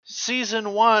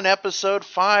Season 1, Episode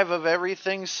 5 of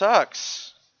Everything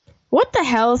Sucks. What the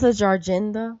hell is a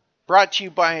Jarginda? Brought to you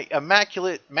by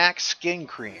Immaculate Max Skin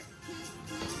Cream.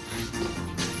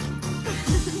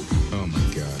 Oh my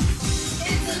god.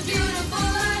 It's a beautiful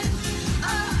life.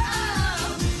 Oh,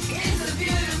 oh. It's a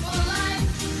beautiful life.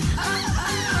 Oh,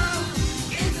 oh.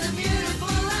 It's a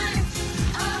beautiful life.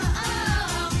 Oh,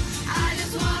 oh. I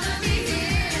just wanna be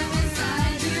here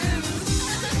beside you.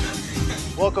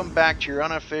 Welcome back to your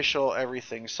unofficial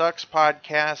Everything Sucks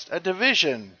podcast, a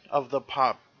division of the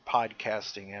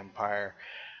podcasting empire.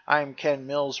 I'm Ken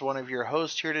Mills, one of your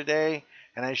hosts here today,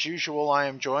 and as usual, I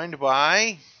am joined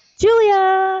by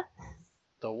Julia!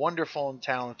 the wonderful and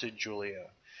talented Julia.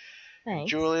 Thanks.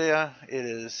 Julia, it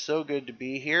is so good to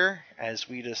be here as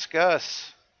we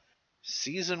discuss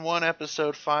Season 1,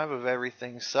 Episode 5 of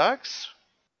Everything Sucks,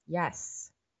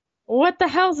 Yes. What the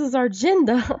hell's a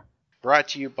Jarginda? brought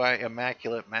to you by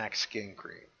Immaculate Max Skin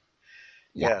Cream.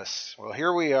 Yeah. Yes, well,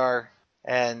 here we are,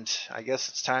 and I guess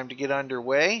it's time to get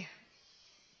underway.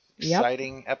 Yep.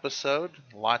 Exciting episode,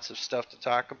 lots of stuff to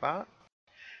talk about.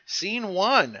 Scene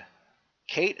 1.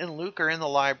 Kate and Luke are in the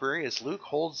library as Luke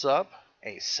holds up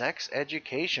a sex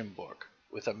education book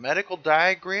with a medical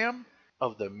diagram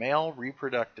of the male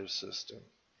reproductive system.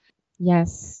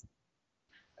 Yes.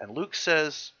 And Luke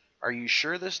says, "Are you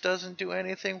sure this doesn't do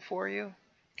anything for you?"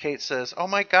 Kate says, "Oh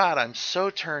my god, I'm so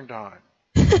turned on."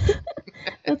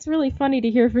 That's really funny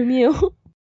to hear from you.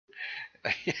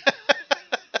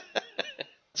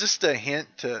 Just a hint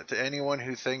to anyone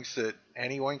who thinks that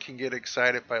anyone can get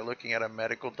excited by looking at a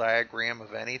medical diagram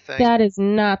of anything. That is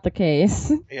not the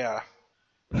case. Yeah.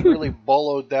 You really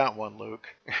boloed that one, Luke.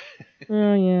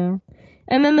 Oh, yeah.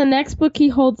 And then the next book he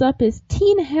holds up is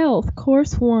Teen Health,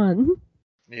 Course 1.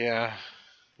 Yeah.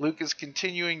 Luke is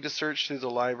continuing to search through the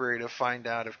library to find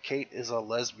out if Kate is a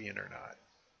lesbian or not.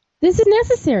 This is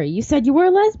necessary. You said you were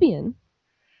a lesbian.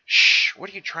 Shh,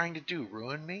 what are you trying to do,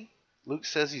 ruin me? Luke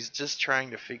says he's just trying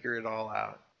to figure it all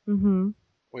out. Mm-hmm.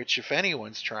 Which, if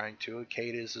anyone's trying to,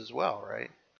 Kate is as well,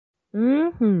 right?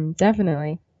 Mm-hmm.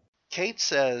 Definitely. Kate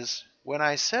says, "When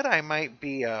I said I might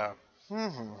be a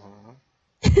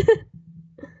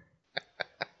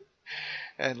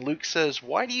and Luke says,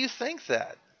 "Why do you think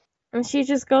that?" And she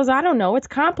just goes, I don't know. It's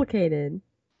complicated.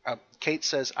 Kate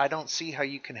says, "I don't see how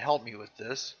you can help me with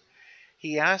this."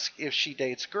 He asks if she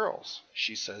dates girls.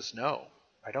 She says, "No,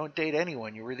 I don't date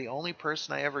anyone. You were the only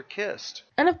person I ever kissed."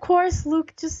 And of course,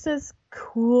 Luke just says,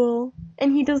 cool.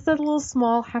 And he does that little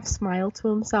small half smile to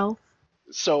himself.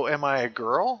 "So am I a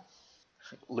girl?"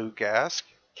 Luke asks.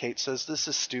 Kate says, "This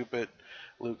is stupid."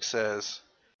 Luke says,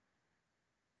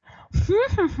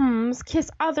 Kiss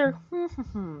other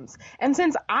and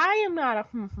since I am not a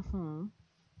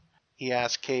he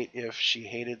asks Kate if she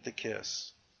hated the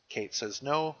kiss. Kate says,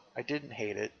 "No, I didn't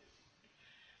hate it."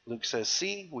 Luke says,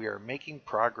 "See, we are making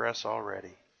progress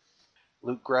already."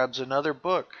 Luke grabs another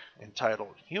book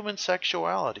entitled Human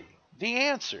Sexuality, The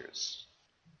Answers.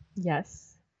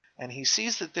 Yes. And he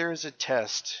sees that there is a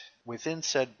test within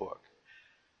said book.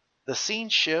 The scene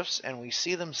shifts and we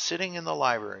see them sitting in the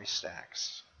library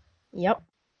stacks. Yep.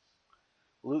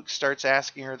 Luke starts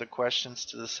asking her the questions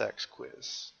to the sex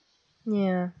quiz.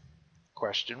 Yeah.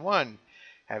 Question 1.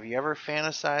 Have you ever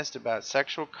fantasized about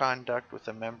sexual conduct with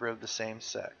a member of the same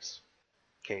sex?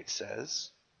 Kate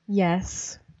says.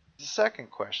 Yes. The second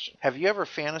question. Have you ever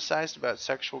fantasized about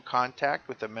sexual contact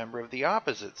with a member of the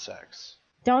opposite sex?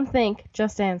 Don't think,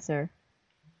 just answer.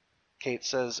 Kate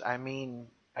says,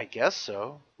 I guess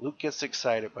so. Luke gets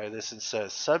excited by this and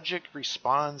says, subject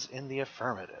responds in the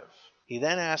affirmative. He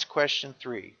then asks question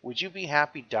 3. Would you be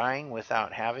happy dying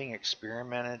without having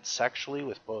experimented sexually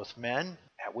with both men?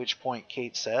 At which point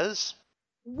Kate says,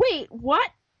 Wait,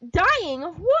 what? Dying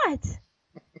of what?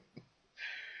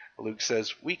 Luke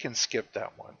says, we can skip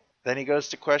that one. Then he goes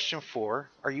to question 4.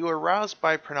 Are you aroused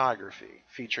by pornography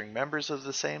featuring members of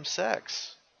the same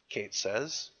sex? Kate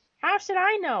says, How should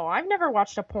I know? I've never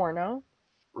watched a porno.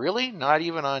 Really? Not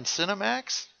even on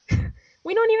Cinemax?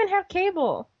 We don't even have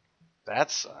cable.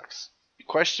 That sucks.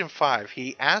 Question 5.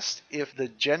 He asked if the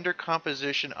gender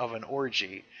composition of an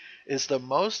orgy is the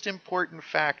most important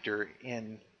factor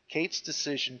in Kate's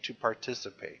decision to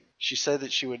participate. She said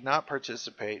that she would not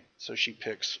participate, so she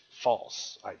picks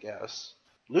false, I guess.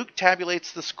 Luke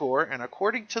tabulates the score, and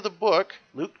according to the book,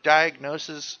 Luke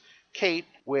diagnoses Kate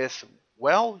with,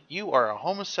 well, you are a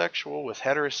homosexual with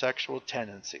heterosexual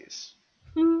tendencies.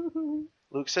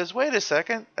 Luke says, wait a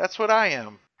second, that's what I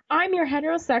am. I'm your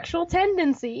heterosexual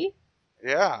tendency.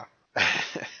 Yeah.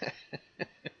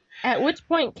 At which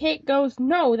point Kate goes,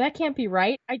 no, that can't be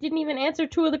right. I didn't even answer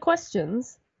 2 of the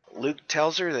questions. Luke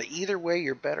tells her that either way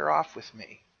you're better off with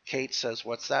me. Kate says,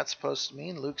 what's that supposed to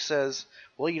mean? Luke says,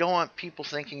 well, you don't want people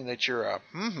thinking that you're a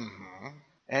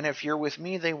and if you're with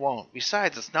me, they won't.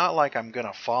 Besides, it's not like I'm going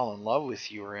to fall in love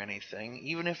with you or anything.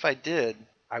 Even if I did,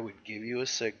 I would give you a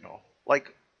signal.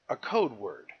 Like a code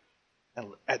word.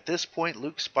 And at this point,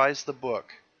 Luke spies the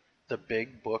book. The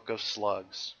Big Book of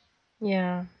Slugs.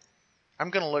 Yeah. I'm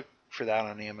going to look for that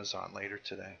on Amazon later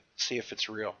today. See if it's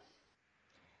real.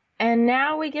 And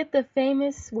now we get the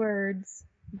famous words,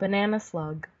 banana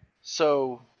slug.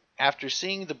 So, after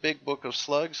seeing the Big Book of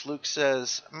Slugs, Luke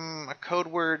says, a code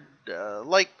word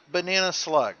like banana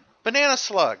slug. Banana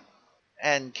slug.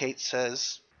 And Kate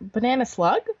says, Banana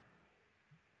slug?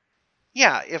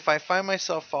 yeah, if I find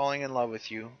myself falling in love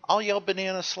with you, I'll yell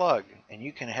banana slug, and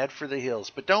you can head for the hills.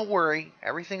 But don't worry,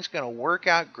 everything's going to work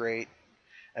out great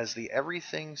as the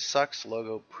Everything Sucks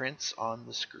logo prints on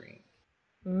the screen.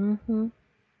 Mm-hmm.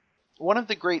 One of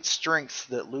the great strengths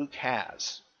that Luke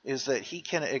has is that he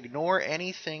can ignore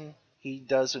anything he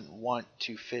doesn't want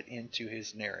to fit into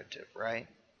his narrative, right?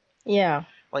 Yeah.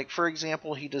 Like, for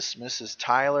example, he dismisses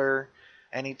Tyler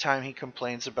anytime he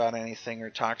complains about anything or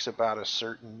talks about a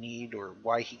certain need or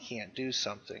why he can't do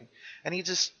something. And he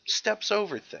just steps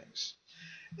over things.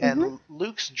 And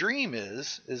Luke's dream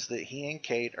is that he and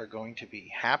Kate are going to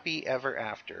be happy ever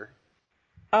after.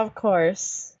 Of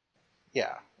course.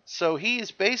 Yeah. So he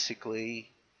is basically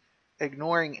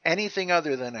ignoring anything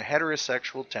other than a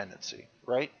heterosexual tendency,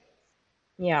 right?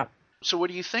 Yeah. So what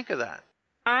do you think of that?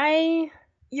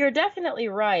 You're definitely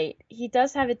right. He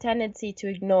does have a tendency to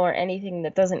ignore anything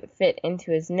that doesn't fit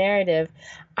into his narrative.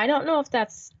 I don't know if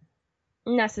that's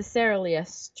necessarily a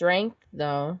strength,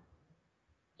 though.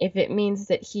 If it means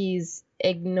that he's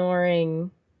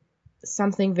ignoring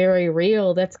something very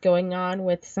real that's going on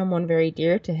with someone very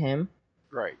dear to him.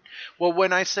 Right. Well,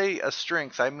 when I say a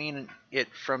strength, I mean it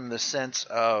from the sense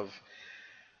of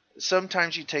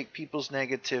sometimes you take people's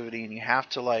negativity and you have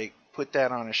to like put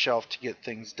that on a shelf to get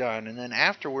things done, and then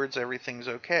afterwards everything's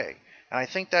okay. And I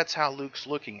think that's how Luke's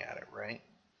looking at it, right?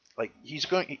 Like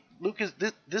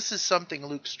this is something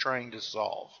Luke's trying to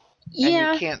solve. And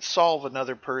Yeah. you can't solve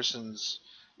another person's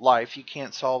life, you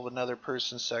can't solve another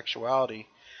person's sexuality.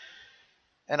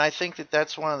 And I think that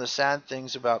that's one of the sad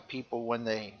things about people when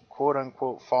they quote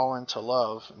unquote fall into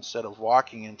love instead of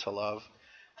walking into love.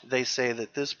 They say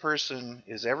that this person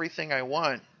is everything I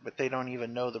want, but they don't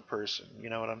even know the person. You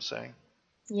know what I'm saying?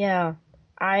 Yeah.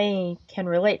 I can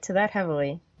relate to that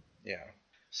heavily. Yeah.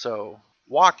 So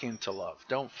walk into love.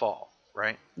 Don't fall,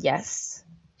 right? Yes.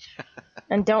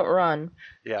 And don't run.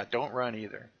 Yeah, don't run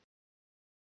either.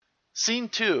 Scene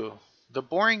 2. The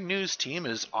Boring News team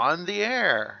is on the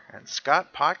air, and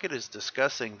Scott Pocket is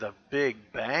discussing the Big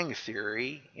Bang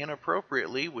Theory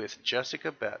inappropriately with Jessica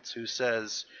Betts, who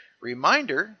says,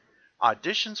 reminder,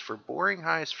 auditions for Boring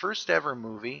High's first ever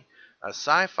movie, a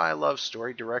sci-fi love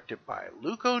story directed by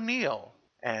Luke O'Neill,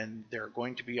 and there are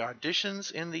going to be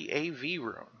auditions in the AV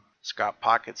room. Scott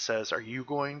Pocket says, are you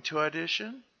going to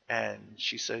audition? And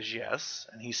she says yes,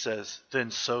 and he says,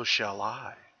 then so shall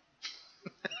I.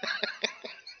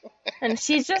 And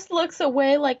she just looks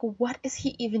away like, what is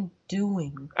he even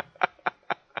doing?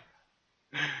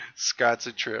 Scott's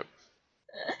a trip.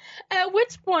 At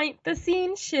which point, the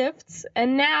scene shifts,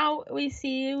 and now we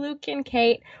see Luke and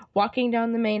Kate walking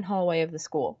down the main hallway of the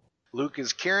school. Luke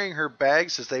is carrying her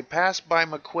bags as they pass by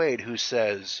McQuaid, who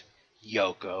says,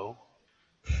 Yoko.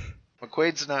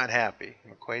 McQuaid's not happy.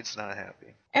 McQuaid's not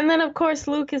happy. And then, of course,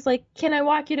 Luke is like, can I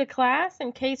walk you to class?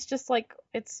 And Kate's just like,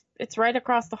 it's right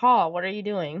across the hall. What are you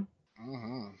doing?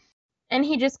 Mm-hmm. And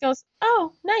he just goes,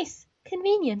 oh, nice,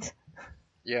 convenient.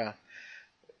 Yeah.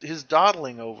 His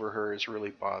dawdling over her is really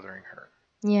bothering her.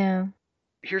 Yeah.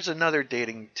 Here's another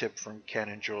dating tip from Ken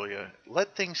and Julia.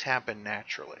 Let things happen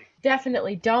naturally.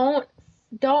 Definitely. Don't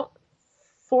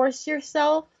force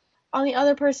yourself on the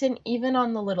other person, even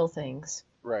on the little things.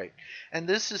 Right. And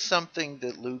this is something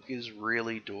that Luke is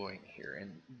really doing here.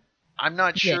 And I'm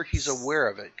not sure he's Yes. aware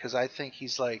of it, because I think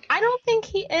he's like... I don't think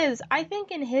he is. I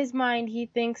think in his mind, he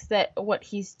thinks that what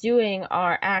he's doing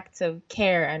are acts of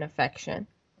care and affection.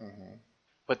 Mm-hmm.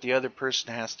 But the other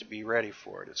person has to be ready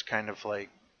for it. It's kind of like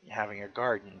having a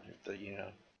garden, you know.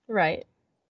 Right.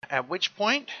 At which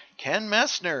point, Ken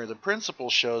Messner, the principal,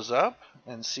 shows up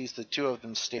and sees the two of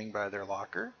them standing by their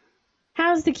locker.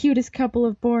 How's the cutest couple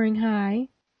of Boring High?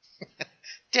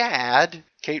 Dad!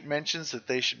 Kate mentions that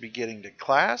they should be getting to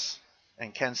class,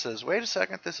 and Ken says, wait a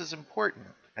second, this is important,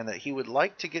 and that he would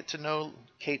like to get to know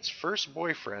Kate's first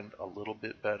boyfriend a little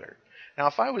bit better. Now,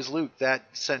 if I was Luke, that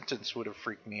sentence would have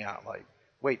freaked me out. Like,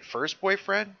 wait, first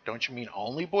boyfriend? Don't you mean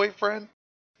only boyfriend?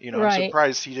 You know, Right. I'm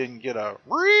surprised he didn't get a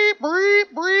breep,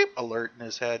 breep, breep alert in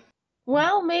his head.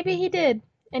 Well, maybe he did,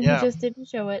 and he Yeah. just didn't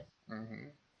show it.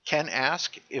 Ken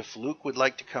asks if Luke would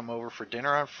like to come over for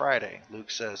dinner on Friday.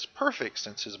 Luke says, perfect,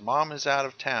 since his mom is out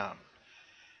of town.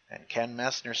 And Ken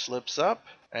Messner slips up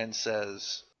and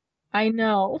says, I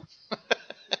know.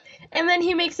 And then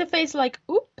he makes a face like,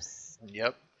 oops.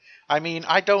 yep. I mean,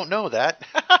 I don't know that.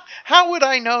 How would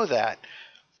I know that?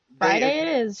 Friday it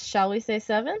is. Shall we say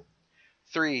 7?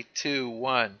 3, 2,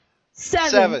 1.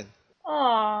 7.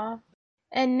 Aww.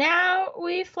 And now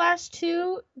we flash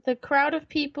to the crowd of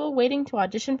people waiting to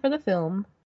audition for the film.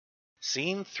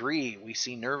 Scene 3. We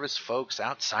see nervous folks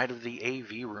outside of the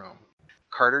AV room.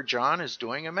 Carter John is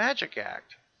doing a magic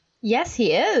act. Yes,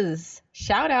 he is.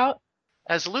 Shout out.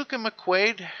 As Luke and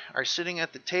McQuaid are sitting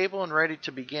at the table and ready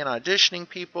to begin auditioning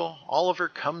people, Oliver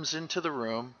comes into the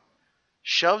room,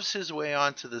 shoves his way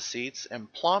onto the seats,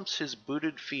 and plumps his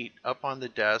booted feet up on the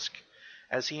desk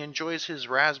as he enjoys his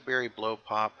raspberry blow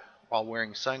pop while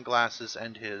wearing sunglasses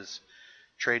and his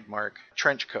trademark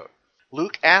trench coat.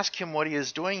 Luke asks him what he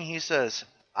is doing. He says,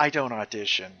 I don't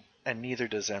audition, and neither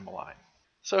does Emmeline.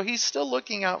 So he's still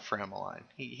looking out for Emmeline.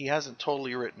 He hasn't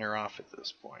totally written her off at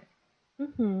this point.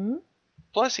 Mm-hmm.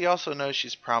 Plus, he also knows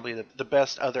she's probably the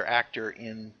best other actor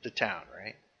in the town,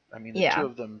 right? I mean, the Yeah. two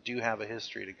of them do have a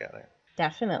history together.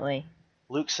 Definitely.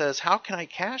 Luke says, how can I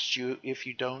cast you if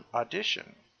you don't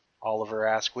audition? Oliver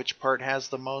asks which part has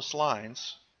the most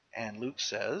lines, and Luke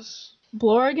says,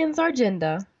 Blorgan's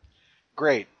Argenda.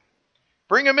 great.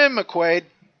 Bring him in, McQuaid.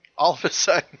 All of a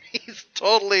sudden, he's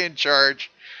totally in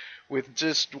charge. With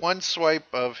just one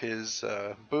swipe of his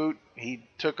boot, he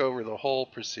took over the whole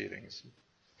proceedings.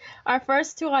 Our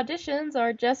first 2 auditions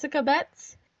are Jessica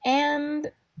Betts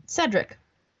and Cedric.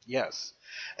 Yes.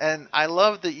 And I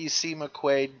love that you see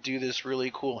McQuaid do this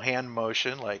really cool hand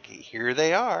motion, like, here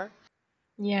they are.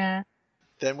 Yeah.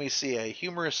 Then we see a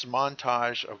humorous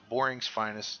montage of Boring's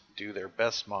finest do their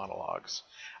best monologues.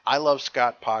 I love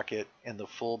Scott Pocket in the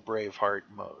full Braveheart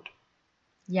mode.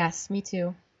 Yes, me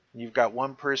too. You've got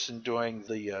one person doing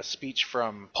the speech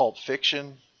from Pulp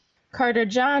Fiction. Carter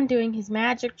John doing his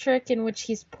magic trick in which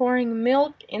he's pouring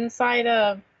milk inside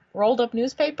a rolled up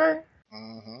newspaper.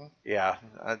 Yeah,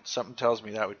 something tells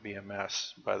me that would be a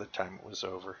mess by the time it was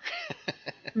over.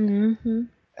 Mm-hmm.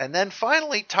 And then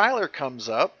finally Tyler comes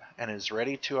up and is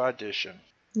ready to audition.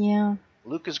 Yeah.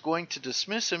 Luke is going to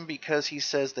dismiss him because he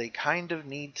says they kind of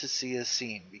need to see a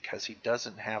scene because he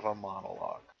doesn't have a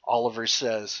monologue. Oliver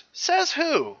says, says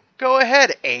who? Go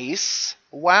ahead, Ace.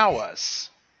 Wow us.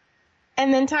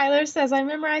 And then Tyler says, I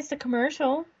memorized a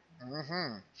commercial.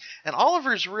 And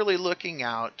Oliver's really looking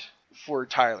out for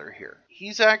Tyler here.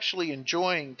 He's actually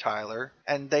enjoying Tyler,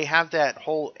 and they have that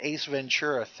whole Ace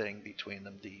Ventura thing between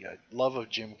them, the love of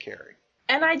Jim Carrey.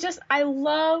 And I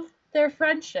love their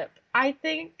friendship. I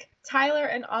think Tyler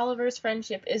and Oliver's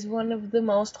friendship is one of the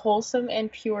most wholesome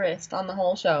and purest on the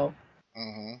whole show.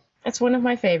 It's one of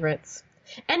my favorites.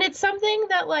 And it's something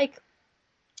that, like,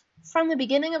 from the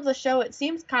beginning of the show, it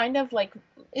seems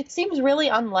really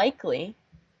unlikely,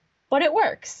 but it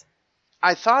works.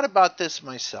 I thought about this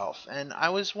myself, and I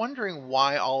was wondering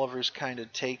why Oliver's kind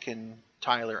of taken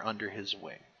Tyler under his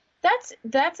wing.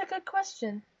 That's a good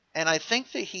question. And I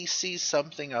think that he sees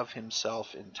something of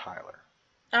himself in Tyler.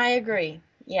 I agree.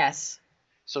 Yes.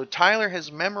 So Tyler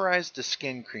has memorized the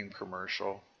skin cream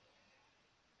commercial,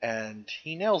 and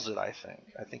he nails it, I think.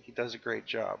 I think he does a great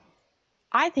job.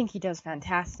 I think he does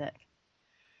fantastic.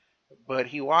 But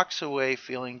he walks away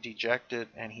feeling dejected,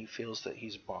 and he feels that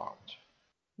he's bombed.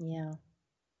 Yeah.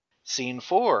 Scene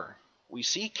 4. We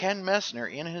see Ken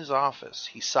Messner in his office.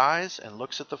 He sighs and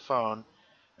looks at the phone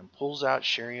and pulls out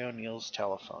Sherry O'Neill's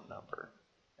telephone number.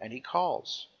 And he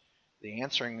calls. The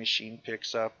answering machine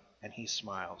picks up, and he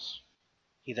smiles.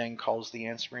 He then calls the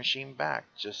answering machine back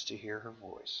just to hear her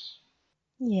voice.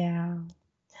 Yeah.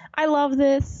 I love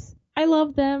this. I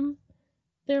love them.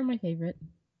 They're my favorite.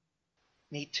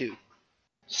 Me too.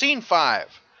 Scene 5.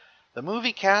 The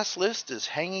movie cast list is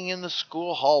hanging in the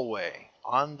school hallway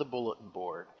on the bulletin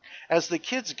board. As the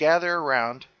kids gather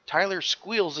around, Tyler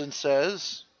squeals and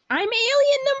says, I'm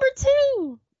alien number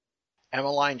 2!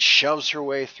 Emmeline shoves her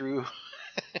way through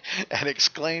and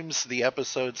exclaims the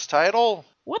episode's title.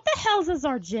 What the hell's his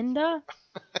agenda?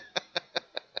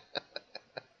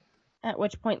 At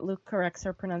which point Luke corrects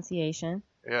her pronunciation.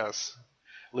 Yes.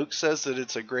 Luke says that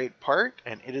it's a great part,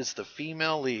 and it is the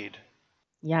female lead.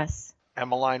 Yes.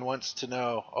 Emmeline wants to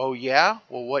know, oh yeah?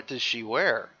 Well, what does she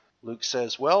wear? Luke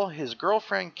says, well, his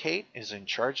girlfriend Kate is in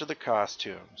charge of the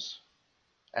costumes.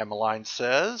 Emmeline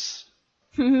says,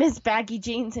 Miss Baggy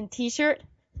Jeans and t-shirt?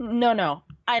 No,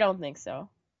 I don't think so.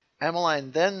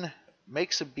 Emmeline then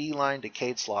makes a beeline to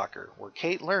Kate's locker, where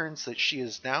Kate learns that she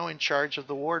is now in charge of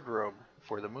the wardrobe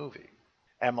for the movie.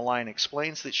 Emmeline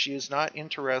explains that she is not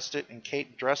interested in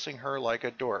Kate dressing her like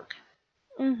a dork.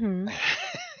 Mm-hmm.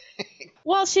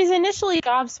 Well, she's initially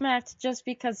gobsmacked just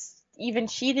because even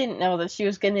she didn't know that she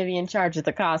was going to be in charge of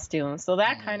the costume. So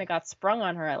that kind of got sprung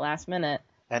on her at last minute.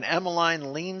 And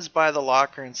Emmeline leans by the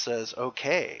locker and says,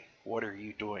 "Okay, what are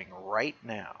you doing right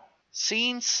now?"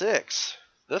 Scene 6.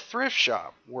 The thrift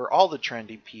shop, where all the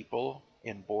trendy people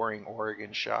in boring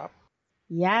Oregon shop.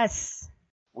 Yes.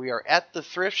 We are at the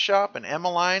thrift shop, and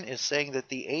Emmeline is saying that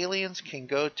the aliens can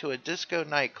go to a disco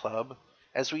nightclub,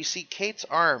 as we see Kate's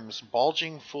arms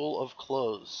bulging full of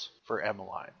clothes for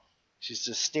Emmeline. She's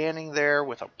just standing there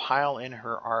with a pile in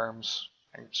her arms.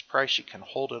 I'm surprised she can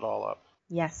hold it all up.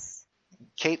 Yes.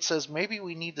 Kate says maybe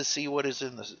we need to see what is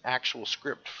in the actual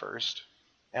script first.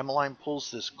 Emmeline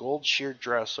pulls this gold sheer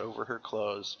dress over her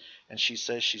clothes, and she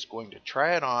says she's going to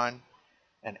try it on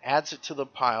and adds it to the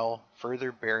pile,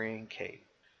 further burying Kate.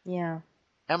 Yeah.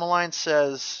 Emmeline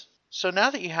says, "So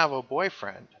now that you have a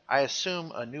boyfriend, I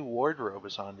assume a new wardrobe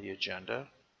is on the agenda."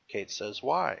 Kate says,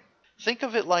 "Why?" "Think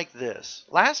of it like this.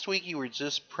 Last week you were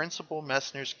just Principal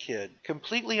Messner's kid,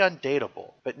 completely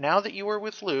undateable. But now that you are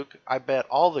with Luke, I bet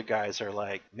all the guys are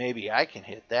like, maybe I can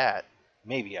hit that.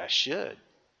 Maybe I should."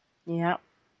 Yeah.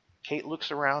 Kate looks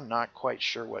around, not quite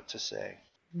sure what to say.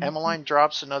 Emmeline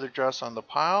drops another dress on the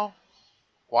pile,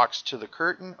 walks to the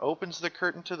curtain, opens the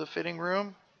curtain to the fitting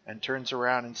room, and turns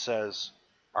around and says,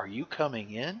 "Are you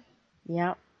coming in?"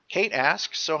 Yeah. Kate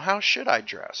asks, "So how should I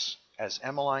dress?" as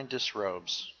Emmeline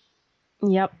disrobes.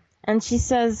 Yep. And she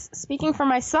says, "Speaking for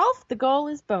myself, the goal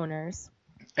is boners."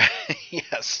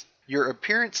 Yes. "Your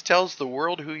appearance tells the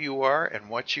world who you are and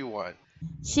what you want."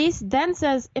 She then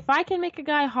says, "If I can make a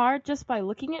guy hard just by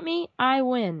looking at me, I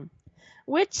win."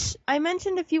 Which I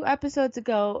mentioned a few episodes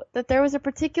ago that there was a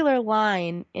particular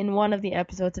line in one of the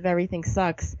episodes of Everything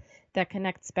Sucks that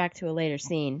connects back to a later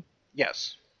scene.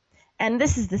 Yes. And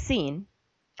this is the scene.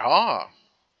 Ah.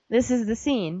 This is the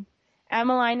scene.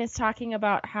 Emmeline is talking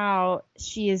about how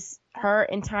her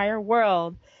entire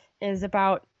world is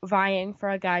about vying for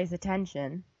a guy's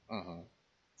attention. Mm-hmm.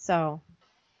 So,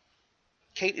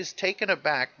 Kate is taken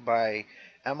aback by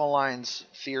Emmeline's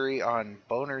theory on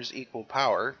boners equal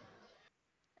power.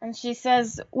 and she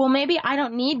says, "Well, maybe I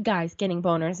don't need guys getting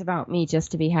boners about me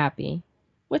just to be happy."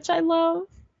 Which I love.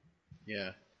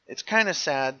 Yeah. It's kind of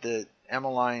sad that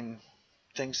Emmeline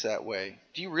thinks that way.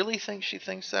 Do you really think she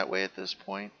thinks that way at this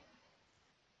point?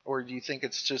 Or do you think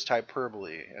it's just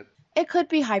hyperbole? It could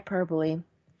be hyperbole.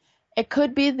 It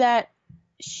could be that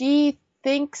she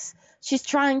thinks she's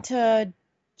trying to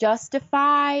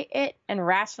justify it and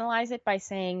rationalize it by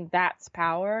saying that's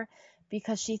power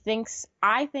because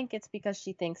I think it's because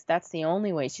she thinks that's the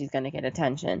only way she's going to get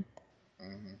attention.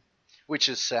 Mm-hmm. Which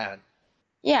is sad.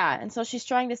 Yeah, and so she's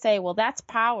trying to say, well, that's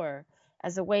power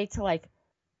as a way to like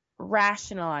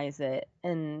rationalize it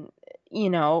and,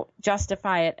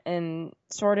 justify it and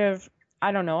sort of,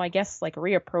 I don't know, I guess like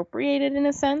reappropriate it in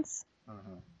a sense.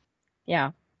 Mm-hmm.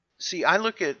 Yeah. See, I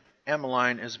look at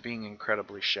Emmeline as being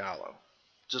incredibly shallow.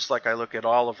 Just like I look at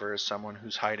Oliver as someone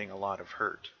who's hiding a lot of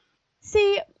hurt.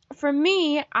 See, for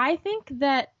me, I think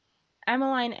that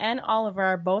Emmeline and Oliver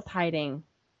are both hiding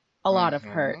a lot of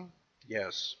hurt.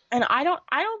 Yes. And I don't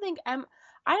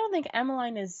think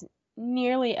Emmeline is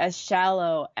nearly as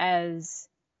shallow as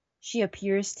she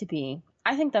appears to be.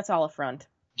 I think that's all a front.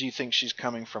 Do you think she's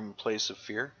coming from a place of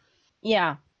fear?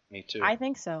 Yeah, Me too. I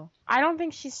think so. I don't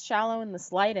think she's shallow in the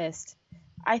slightest.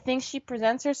 I think she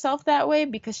presents herself that way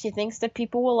because she thinks that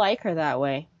people will like her that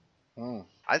way.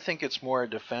 I think it's more a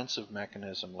defensive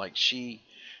mechanism. Like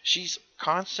she's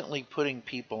constantly putting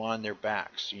people on their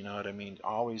backs. You know what I mean?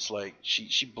 Always like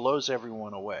she blows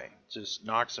everyone away. Just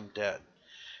knocks them dead.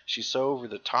 She's so over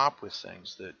the top with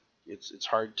things that it's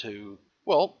hard to,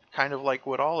 well, kind of like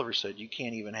what Oliver said. You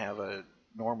can't even have a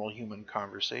normal human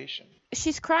conversation.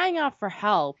 She's crying out for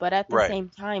help, but at the Right. same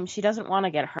time, she doesn't want to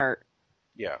get hurt.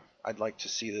 Yeah, I'd like to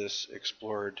see this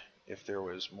explored if there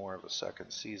was more of a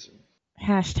second season.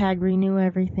 Hashtag renew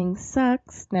everything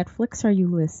sucks. Netflix, are you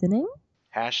listening?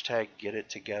 Hashtag get it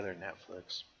together,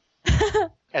 Netflix.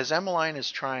 As Emmeline is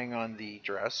trying on the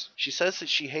dress, she says that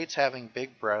she hates having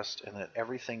big breasts and that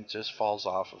everything just falls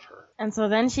off of her. And so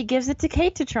then she gives it to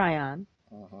Kate to try on.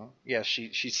 Yeah,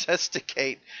 she says to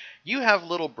Kate, "You have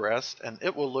little breasts and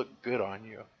it will look good on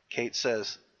you." Kate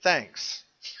says, "Thanks."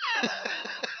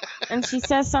 And she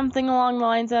says something along the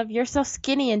lines of, "You're so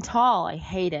skinny and tall, I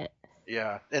hate it."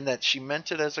 Yeah, and that she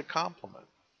meant it as a compliment.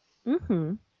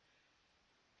 Mm-hmm.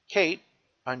 Kate,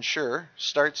 unsure,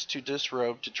 starts to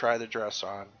disrobe to try the dress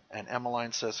on, and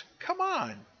Emmeline says, "Come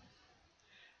on."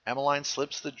 Emmeline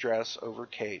slips the dress over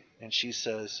Kate, and she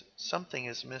says, "Something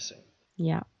is missing."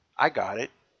 Yeah. "I got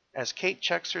it." As Kate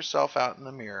checks herself out in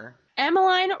the mirror,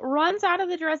 Emmeline runs out of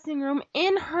the dressing room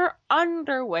in her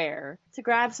underwear to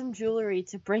grab some jewelry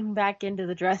to bring back into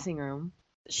the dressing room.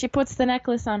 She puts the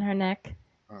necklace on her neck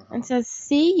and says,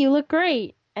 "See, you look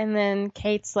great." And then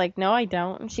Kate's like, "No, I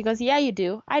don't." And she goes, "Yeah, you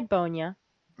do. I'd bone you."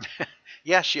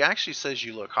 yeah, she actually says,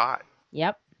 "You look hot."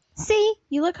 Yep. "See,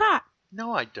 you look hot."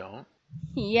 "No, I don't."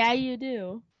 "Yeah, you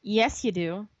do." "Yes, you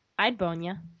do. I'd bone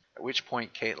you." At which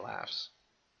point Kate laughs.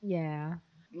 Yeah.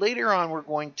 Later on, we're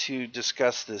going to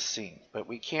discuss this scene, but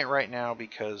we can't right now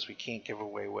because we can't give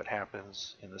away what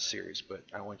happens in the series. But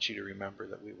I want you to remember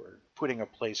that we were putting a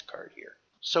place card here.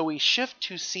 So we shift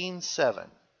to scene 7,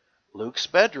 Luke's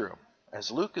bedroom, as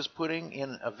Luke is putting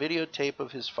in a videotape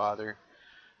of his father,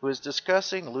 who is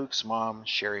discussing Luke's mom,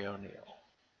 Sherry O'Neill.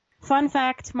 Fun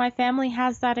fact, my family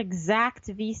has that exact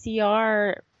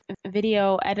VCR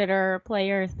video editor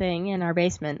player thing in our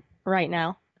basement right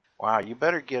now. Wow, you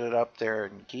better get it up there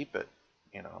and keep it.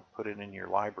 Put it in your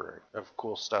library of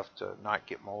cool stuff to not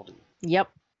get moldy. Yep.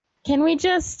 Can we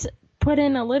just put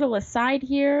in a little aside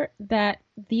here that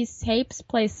these tapes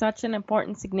play such an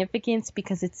important significance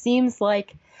because it seems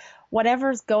like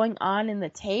whatever's going on in the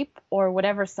tape or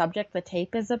whatever subject the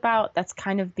tape is about, that's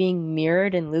kind of being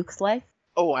mirrored in Luke's life?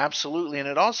 Oh, absolutely. And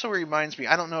it also reminds me,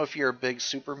 I don't know if you're a big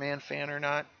Superman fan or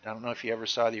not. I don't know if you ever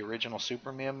saw the original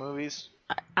Superman movies.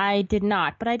 I did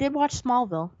not, but I did watch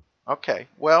Smallville. Okay.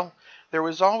 Well, there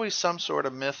was always some sort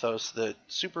of mythos that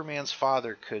Superman's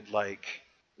father could,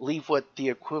 leave what the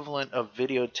equivalent of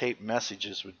videotape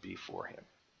messages would be for him.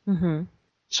 Mm-hmm.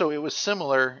 So it was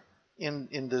similar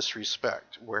in this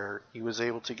respect, where he was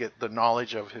able to get the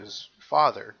knowledge of his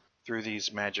father through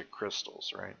these magic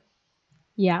crystals, right?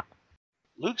 Yeah.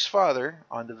 Luke's father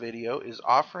on the video is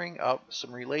offering up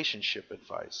some relationship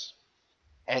advice.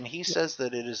 And he says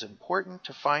that it is important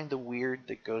to find the weird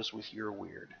that goes with your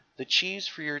weird, the cheese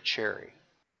for your cherry.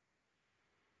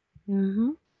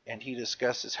 Mm-hmm. And he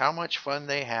discusses how much fun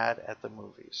they had at the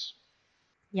movies.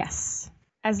 Yes.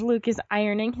 As Luke is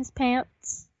ironing his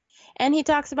pants. And he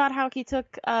talks about how he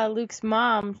took Luke's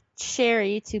mom,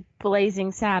 Sherry, to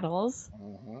Blazing Saddles.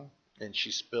 Mm-hmm. And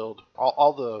she spilled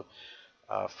all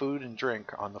the food and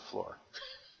drink on the floor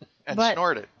and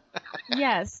snorted.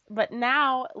 Yes, but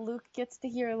now Luke gets to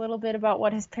hear a little bit about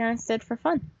what his parents did for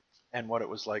fun. And what it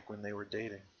was like when they were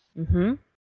dating. Mm-hmm.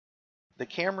 The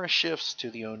camera shifts to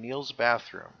the O'Neill's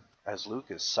bathroom as Luke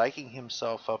is psyching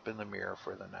himself up in the mirror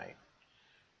for the night.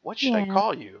 What should I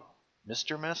call you?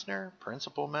 Mr. Messner?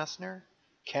 Principal Messner?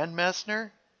 Ken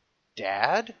Messner?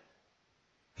 Dad?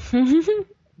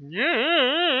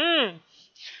 Yeah.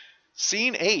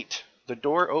 Scene 8. The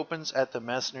door opens at the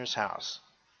Messner's house.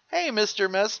 "Hey, Mr.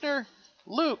 Messner.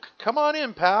 Luke, come on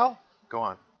in, pal." Go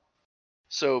on.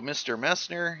 So Mr.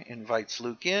 Messner invites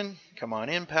Luke in. "Come on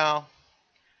in, pal."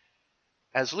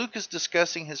 As Luke is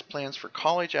discussing his plans for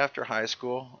college after high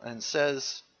school and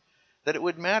says that it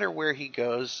would matter where he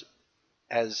goes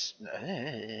as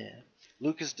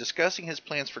Luke is discussing his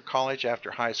plans for college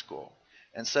after high school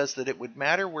and says that it would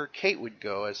matter where Kate would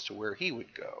go as to where he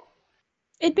would go.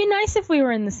 It'd be nice if we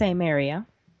were in the same area.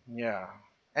 Yeah.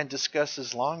 And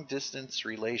discusses long distance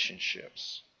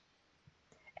relationships.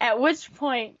 At which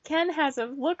point, Ken has a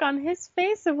look on his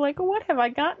face of like, what have I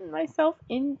gotten myself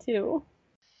into?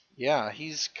 Yeah,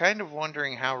 he's kind of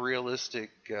wondering how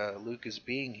realistic Luke is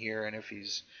being here and if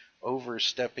he's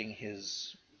overstepping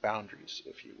his boundaries,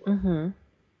 if you will. Mm-hmm.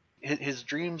 His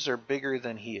dreams are bigger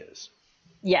than he is.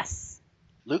 Yes.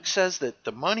 Luke says that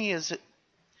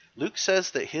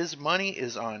his money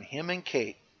is on him and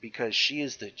Kate because she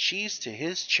is the cheese to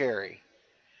his cherry.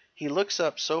 He looks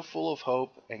up so full of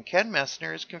hope, and Ken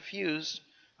Messner is confused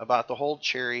about the whole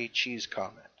cherry cheese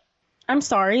comment. I'm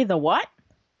sorry, the what?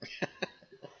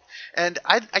 And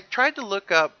I tried to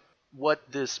look up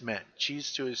what this meant,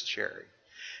 cheese to his cherry.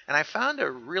 And I found a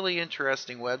really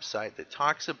interesting website that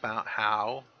talks about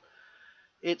how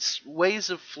it's ways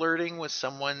of flirting with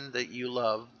someone that you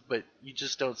love, but you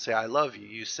just don't say "I love you."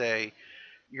 You say,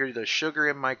 "You're the sugar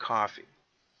in my coffee."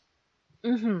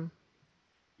 Mm-hmm.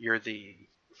 You're the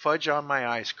fudge on my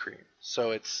ice cream.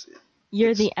 So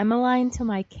You're the Emmeline to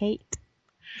my Kate.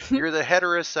 you're the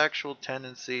heterosexual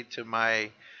tendency to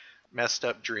my messed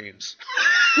up dreams.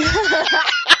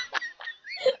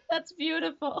 That's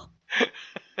beautiful.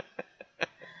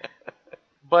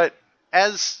 But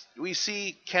as we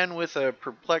see Ken with a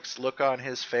perplexed look on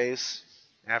his face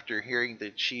after hearing the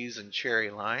cheese and cherry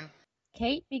line,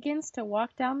 Kate begins to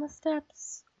walk down the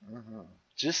steps.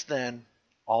 Just then,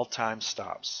 all time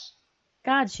stops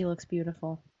God, she looks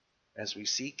beautiful. as we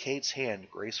see Kate's hand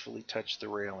gracefully touch the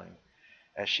railing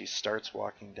as she starts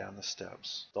walking down the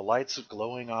steps. The lights are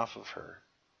glowing off of her,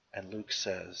 and Luke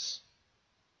says,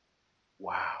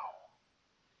 "Wow."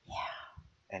 Yeah.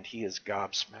 And he is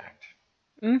gobsmacked.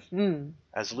 Mm-hmm.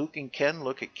 As Luke and Ken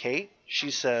look at Kate,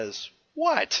 she says,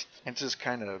 "What?" And just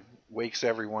kind of wakes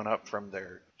everyone up from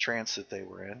their trance that they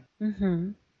were in.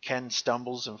 Mm-hmm. Ken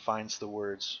stumbles and finds the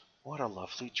words, "What a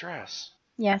lovely dress."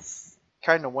 Yes.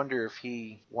 Kind of wonder if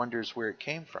he wonders where it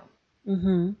came from.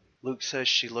 Mm-hmm. Luke says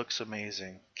she looks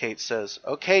amazing. Kate says,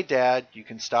 "Okay, Dad, you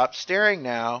can stop staring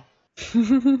now."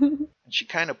 And she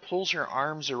kind of pulls her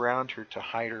arms around her to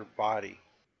hide her body.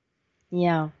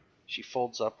 Yeah. She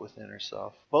folds up within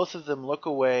herself. Both of them look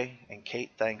away, and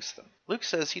Kate thanks them. Luke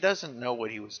says he doesn't know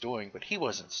what he was doing, but he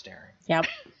wasn't staring. Yep.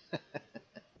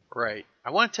 Right.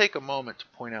 I want to take a moment to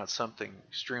point out something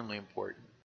extremely important.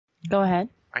 Go ahead.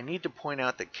 I need to point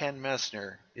out that Ken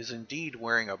Messner is indeed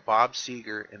wearing a Bob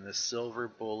Seger in the Silver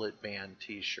Bullet Band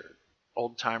t-shirt.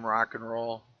 Old time rock and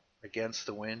roll, Against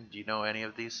the Wind. Do you know any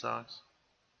of these songs?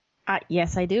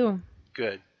 Yes, I do.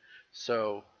 Good.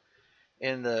 So,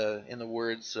 in the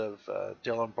words of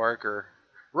Dylan Barker,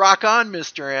 rock on,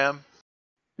 Mr. M.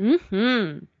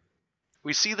 Mm-hmm.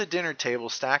 We see the dinner table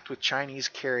stacked with Chinese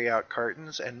carry-out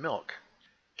cartons and milk.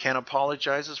 Ken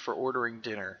apologizes for ordering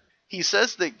dinner. He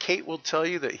says that Kate will tell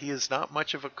you that he is not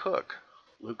much of a cook.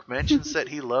 Luke mentions that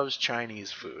he loves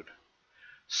Chinese food.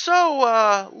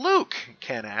 "So, Luke,"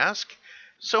 Ken asks,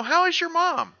 "so how is your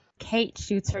mom?" Kate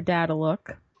shoots her dad a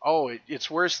look. Oh, it's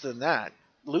worse than that.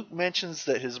 Luke mentions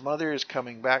that his mother is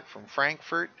coming back from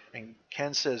Frankfurt, and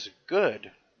Ken says, "Good.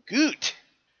 Goot."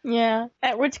 Yeah.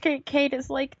 At which Kate is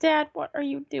like, Dad, what are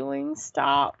you doing?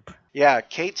 Stop. Yeah,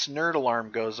 Kate's nerd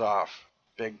alarm goes off.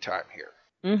 Big time here.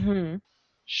 Mm-hmm.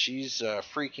 She's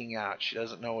freaking out. She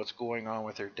doesn't know what's going on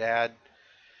with her dad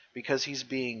because he's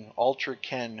being Ultra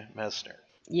Ken Messner.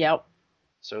 Yep.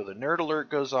 So the nerd alert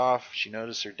goes off. She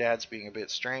notices her dad's being a bit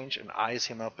strange and eyes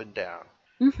him up and down.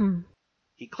 Mm-hmm.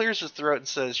 He clears his throat and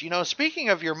says, "Speaking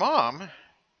of your mom,"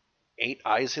 8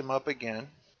 eyes him up again.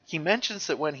 He mentions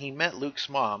that when he met Luke's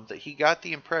mom, that he got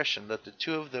the impression that the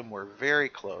two of them were very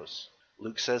close.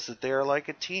 Luke says that they are like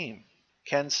a team.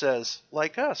 Ken says,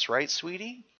 "Like us, right,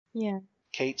 sweetie?" Yeah.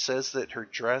 Kate says that her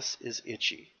dress is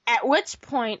itchy. At which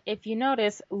point, if you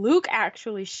notice, Luke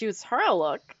actually shoots her a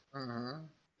look. Mm-hmm.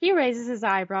 He raises his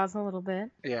eyebrows a little bit.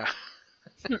 Yeah.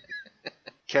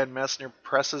 Ken Messner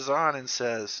presses on and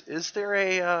says, "Is there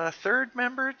a third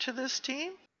member to this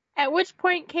team?" At which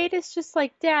point, Kate is just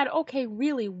like, Dad, okay,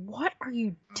 really, what are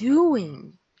you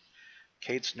doing?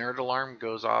 Kate's nerd alarm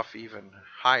goes off even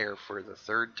higher for the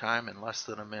third time in less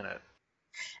than a minute.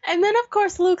 And then, of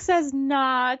course, Luke says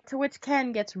nah, to which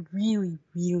Ken gets really,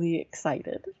 really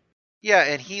excited. Yeah,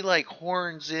 and he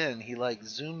horns in. He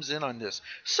zooms in on this.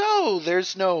 "So,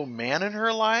 there's no man in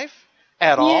her life?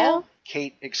 At all?"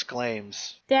 Kate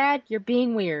exclaims. Dad, you're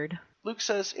being weird. Luke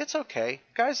says, "It's okay.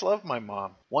 Guys love my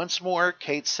mom." Once more,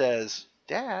 Kate says,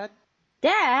 "Dad."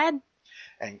 Dad!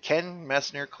 And Ken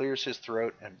Messner clears his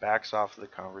throat and backs off the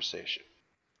conversation.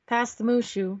 Pass the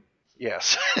Mushu.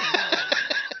 Yes.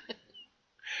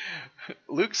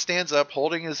 Luke stands up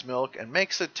holding his milk and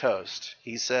makes a toast.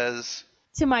 He says,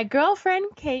 To my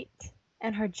girlfriend, Kate,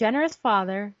 and her generous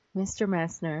father, Mr.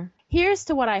 Messner. Here's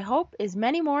to what I hope is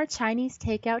many more Chinese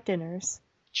takeout dinners.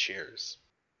 "Cheers."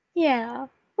 Yeah,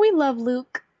 we love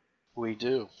Luke. We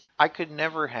do. I could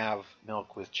never have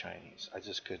milk with Chinese. I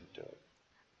just couldn't do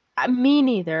it. Me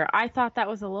neither. I thought that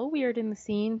was a little weird in the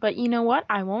scene, but you know what?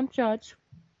 I won't judge.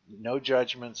 No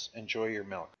judgments. Enjoy your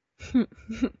milk.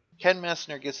 Ken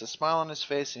Messner gets a smile on his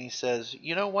face and he says,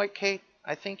 "You know what, Kate?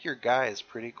 I think your guy is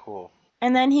pretty cool."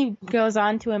 And then he goes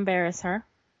on to embarrass her.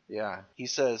 Yeah. He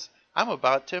says, "I'm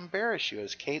about to embarrass you,"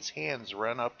 as Kate's hands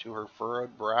run up to her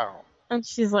furrowed brow. And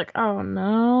she's like, oh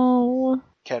no.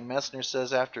 Ken Messner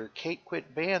says after Kate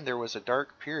quit band there was a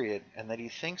dark period and that he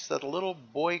thinks that a little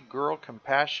boy-girl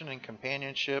compassion and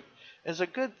companionship is a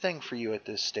good thing for you at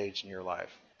this stage in your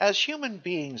life. As human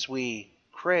beings, we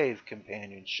crave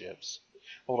companionships.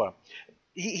 Hold on.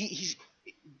 He's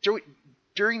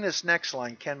during this next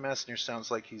line, Ken Messner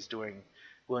sounds like he's doing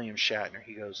William Shatner.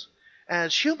 He goes,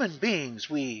 "As human beings,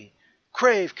 we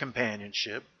crave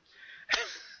companionship."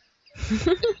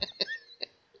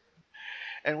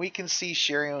 And we can see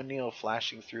Sherry O'Neill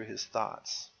flashing through his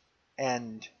thoughts.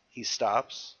 And he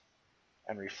stops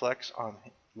and reflects on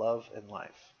love and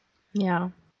life. Yeah.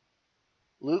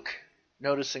 Luke,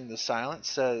 noticing the silence,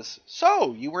 says,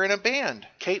 "So, you were in a band."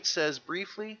 Kate says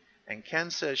briefly, and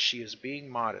Ken says she is being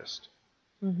modest.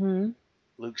 Mm-hmm.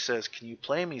 Luke says, "Can you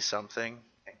play me something?"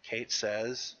 And Kate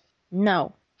says,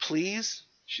 No. "Please?"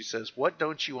 She says, "What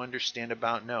don't you understand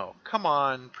about no? Come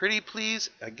on, pretty please?"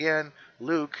 Again,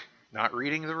 Luke, not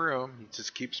reading the room, he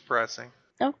just keeps pressing.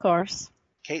 Of course.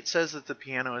 Kate says that the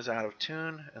piano is out of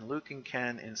tune, and Luke and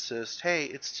Ken insist, "Hey,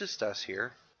 it's just us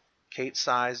here." Kate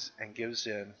sighs and gives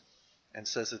in and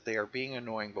says that they are being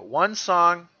annoying, but one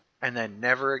song and then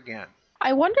never again.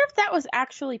 I wonder if that was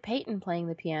actually Peyton playing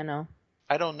the piano.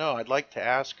 I don't know. I'd like to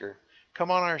ask her.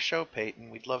 Come on our show,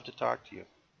 Peyton. We'd love to talk to you.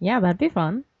 Yeah, that'd be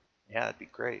fun. Yeah, that'd be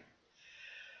great.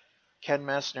 Ken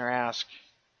Messner asks,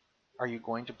 "Are you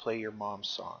going to play your mom's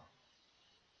song?"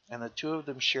 And the two of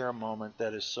them share a moment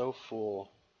that is so full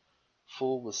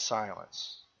with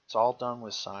silence. It's all done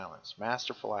with silence.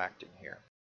 Masterful acting here.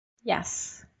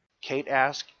 Yes. Kate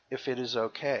asks if it is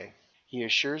okay. He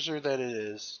assures her that it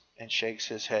is and shakes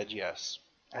his head yes,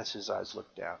 as his eyes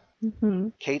look down. Mm-hmm.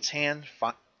 Kate's hands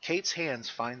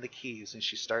find the keys and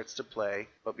she starts to play,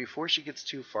 but before she gets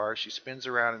too far, she spins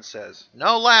around and says,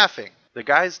 "No laughing!" The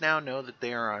guys now know that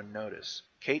they are on notice.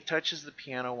 Kate touches the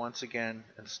piano once again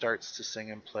and starts to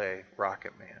sing and play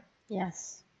Rocket Man,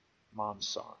 Yes. Mom's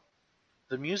song.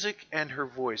 The music and her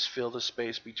voice fill the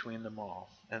space between them all,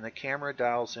 and the camera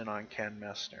dials in on Ken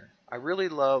Messner. I really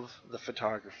love the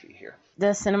photography here. The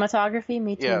cinematography,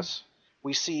 me too. Yes,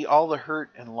 we see all the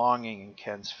hurt and longing in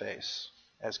Ken's face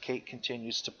as Kate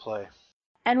continues to play.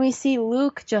 And we see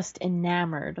Luke just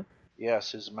enamored.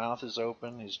 Yes, his mouth is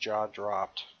open, his jaw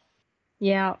dropped.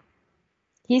 Yeah.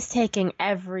 He's taking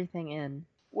everything in.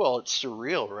 Well, it's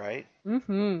surreal, right?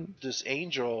 Mm-hmm. This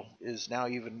angel is now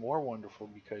even more wonderful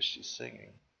because she's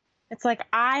singing. It's like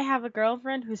I have a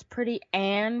girlfriend who's pretty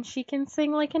and she can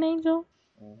sing like an angel.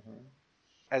 hmm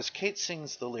As Kate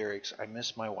sings the lyrics, "I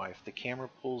miss my wife," the camera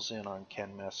pulls in on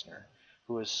Ken Messner,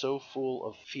 who is so full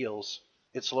of feels.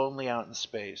 It's lonely out in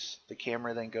space. The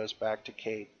camera then goes back to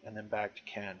Kate and then back to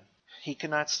Ken. He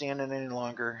cannot stand it any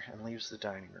longer and leaves the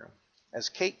dining room. As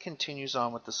Kate continues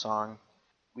on with the song,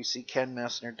 we see Ken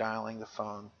Messner dialing the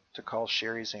phone to call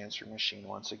Sherry's answering machine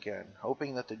once again,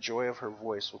 hoping that the joy of her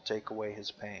voice will take away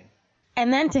his pain.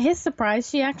 And then to his surprise,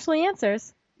 she actually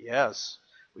answers. Yes,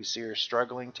 we see her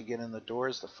struggling to get in the door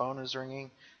as the phone is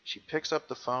ringing. She picks up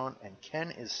the phone, and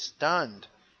Ken is stunned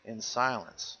in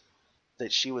silence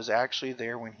that she was actually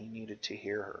there when he needed to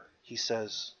hear her. He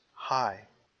says, "Hi,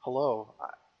 hello,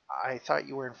 I thought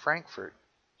you were in Frankfurt."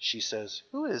 She says,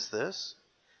 "Who is this?"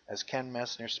 As Ken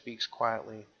Messner speaks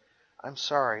quietly, "I'm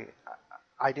sorry,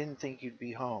 I didn't think you'd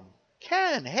be home."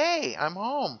 "Ken, hey, I'm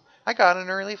home. I got an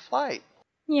early flight."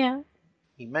 Yeah.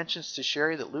 He mentions to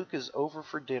Sherry that Luke is over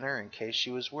for dinner in case she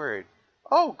was worried.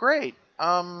 "Oh, great.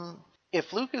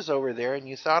 If Luke is over there and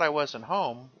you thought I wasn't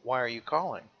home, why are you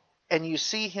calling?" And you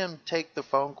see him take the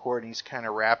phone cord and he's kind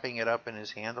of wrapping it up in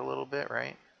his hand a little bit,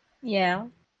 right? Yeah.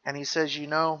 And he says,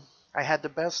 "I had the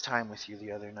best time with you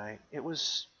the other night. It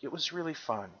was really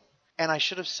fun. And I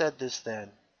should have said this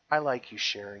then. I like you,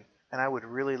 Sherry, and I would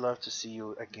really love to see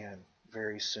you again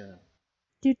very soon."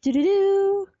 Do do do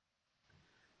do.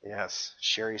 Yes,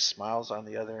 Sherry smiles on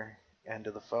the other end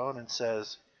of the phone and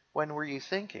says, "When were you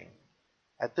thinking?"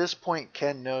 At this point,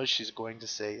 Ken knows she's going to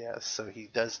say yes, so he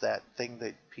does that thing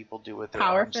that people do with their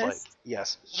Power arms, like, fist?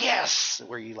 yes, yes,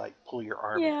 where you like pull your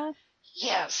arm in. Yeah.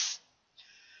 Yes!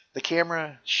 The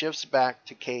camera shifts back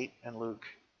to Kate and Luke.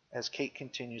 As Kate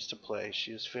continues to play,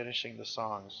 she is finishing the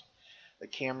songs. The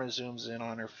camera zooms in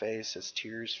on her face as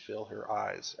tears fill her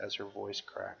eyes as her voice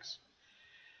cracks.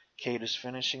 Kate is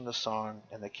finishing the song,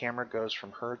 and the camera goes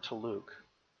from her to Luke,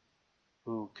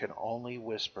 who can only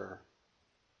whisper,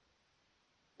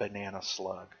 "Banana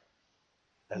Slug,"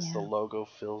 as the Yeah. logo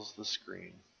fills the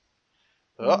screen.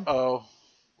 Mm. Uh-oh,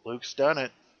 Luke's done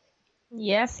it.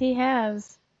 Yes, he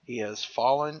has. He has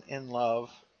fallen in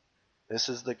love. This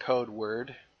is the code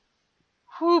word.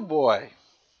 Whew, boy.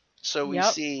 So we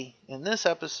Yep. see, in this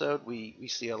episode, we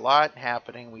see a lot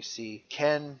happening. We see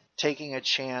Ken taking a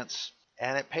chance,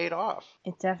 and it paid off.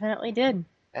 It definitely did.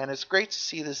 And it's great to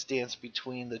see this dance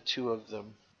between the two of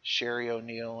them, Sherry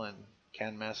O'Neill and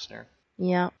Ken Messner.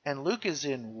 Yeah. And Luke is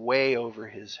in way over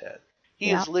his head. He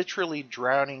Yeah. is literally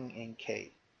drowning in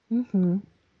Kate. Mm-hmm.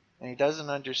 And he doesn't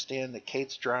understand that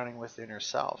Kate's drowning within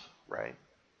herself, right?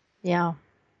 Yeah.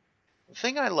 The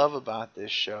thing I love about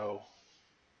this show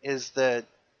is that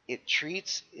it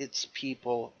treats its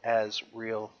people as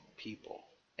real people.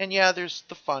 And yeah, there's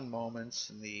the fun moments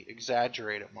and the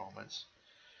exaggerated moments,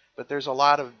 but there's a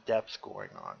lot of depth going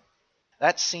on.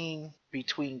 That scene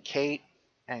between Kate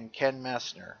and Ken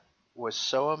Messner was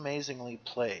so amazingly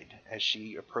played as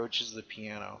she approaches the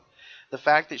piano. The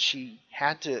fact that she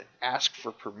had to ask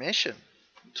for permission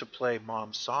to play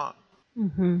Mom's song.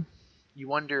 Mm-hmm. You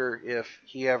wonder if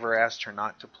he ever asked her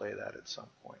not to play that at some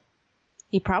point.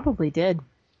 He probably did.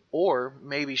 Or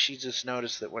maybe she just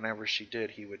noticed that whenever she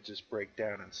did, he would just break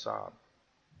down and sob.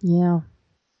 Yeah.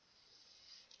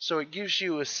 So it gives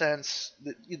you a sense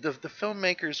that the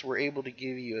filmmakers were able to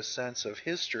give you a sense of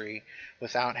history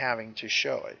without having to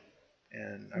show it.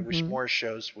 And I wish more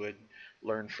shows would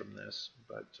learn from this.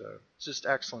 But it's just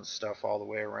excellent stuff all the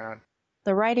way around.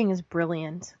 The writing is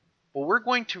brilliant. Well, we're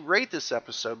going to rate this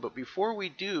episode, but before we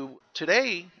do,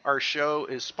 today our show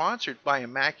is sponsored by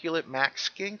Immaculate Max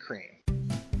Skin Cream.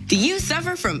 Do you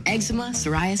suffer from eczema,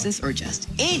 psoriasis, or just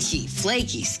itchy,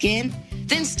 flaky skin?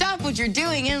 Then stop what you're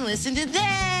doing and listen to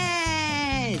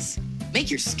this. Make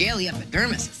your scaly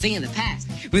epidermis a thing of the past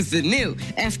with the new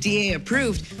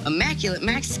FDA-approved Immaculate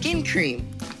Max Skin Cream.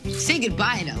 Say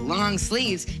goodbye to long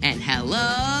sleeves and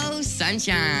hello,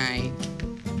 sunshine.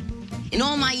 In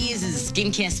all my years as a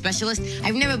skincare specialist,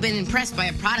 I've never been impressed by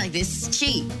a product this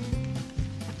cheap.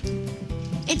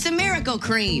 It's a miracle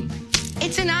cream.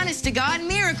 It's an honest-to-God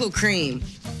miracle cream.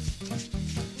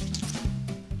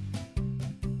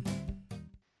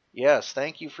 Yes,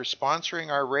 thank you for sponsoring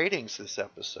our ratings this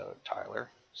episode, Tyler.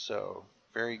 So,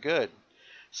 very good.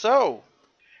 So,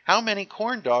 how many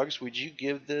corn dogs would you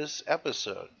give this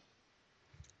episode?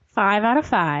 5 out of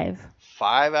 5.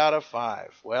 5 out of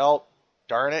 5. Well,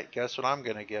 darn it, guess what I'm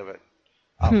going to give it?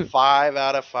 A 5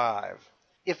 out of 5.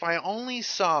 If I only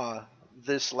saw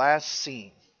this last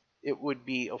scene, it would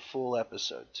be a full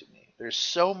episode to me. There's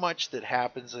so much that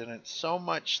happens in it, so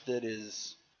much that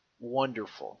is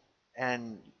wonderful.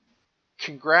 And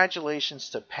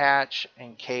congratulations to Patch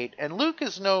and Kate. And Luke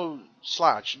is no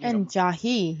slouch. And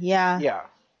Jahi, yeah. Yeah.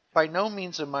 By no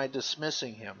means am I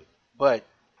dismissing him, but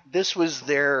this was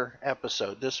their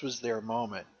episode. This was their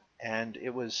moment. And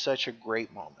it was such a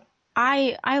great moment.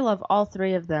 I love all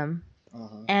three of them.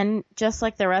 Mm-hmm. And just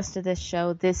like the rest of this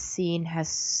show, this scene has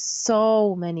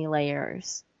so many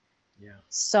layers. Yeah.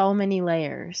 So many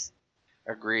layers.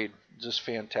 Agreed. Just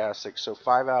fantastic. So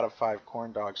 5 out of 5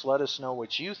 corn dogs. Let us know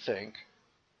what you think.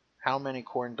 How many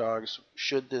corn dogs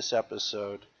should this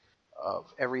episode of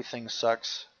Everything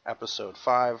Sucks, episode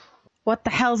 5? What the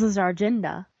hell's is our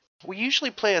agenda? We usually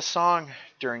play a song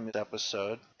during this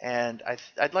episode, and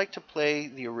I'd like to play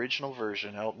the original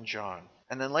version, Elton John.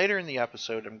 And then later in the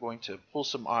episode, I'm going to pull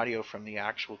some audio from the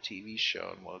actual TV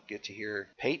show, and we'll get to hear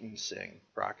Peyton sing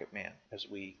Rocket Man as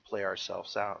we play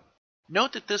ourselves out.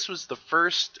 Note that this was the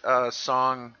first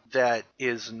song that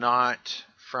is not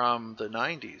from the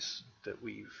 90s that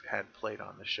we've had played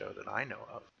on the show that I know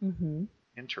of. Mm-hmm.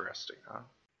 Interesting, huh?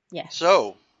 Yes.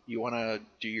 So, you want to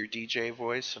do your DJ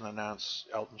voice and announce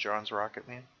Elton John's Rocket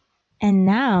Man? And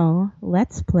now,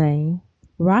 let's play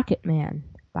Rocket Man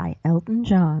by Elton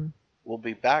John. We'll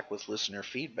be back with listener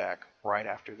feedback right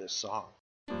after this song.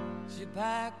 She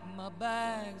packed my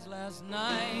bags last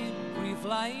night,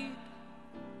 pre-flight.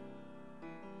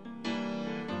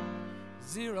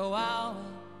 0 hour,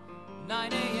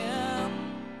 9 a.m.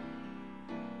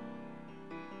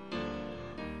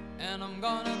 And I'm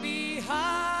gonna be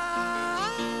high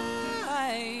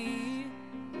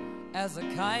as a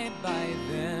kite by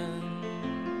then.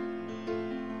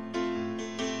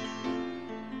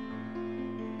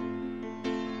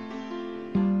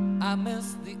 I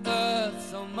miss the earth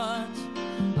so much,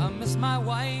 I miss my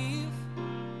wife.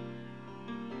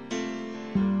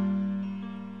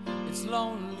 It's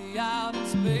lonely out in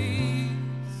space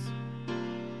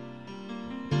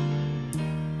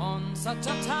on such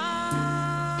a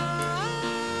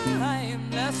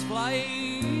timeless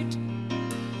flight.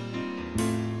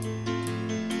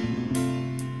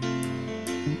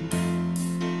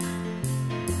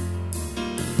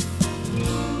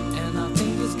 And I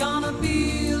think it's gonna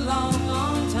be a long,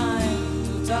 long time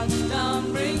till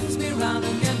touchdown brings me round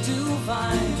again to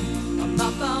find I'm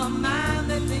not the man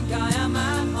they think I am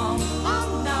at home.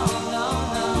 Oh no, no,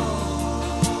 no,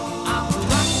 I'm a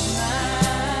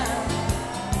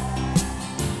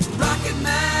rocket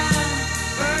man,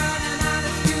 burning out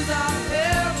his fuse out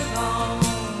here alone.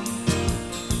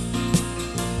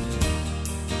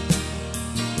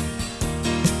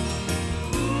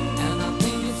 And I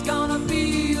think it's gonna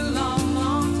be a long,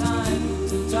 long time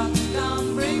till touchdown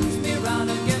brings me round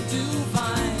again to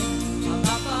find I'm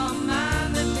not the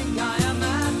man they think I am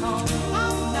at home.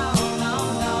 Oh no, no,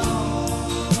 no,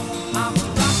 I'm a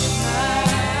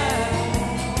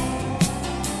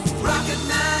rocket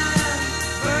man,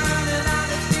 burning out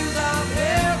his fuse out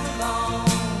here alone.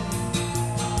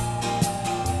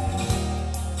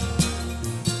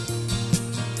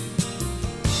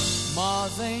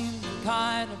 Mars ain't the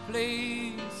kind of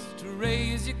place to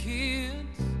raise your kids.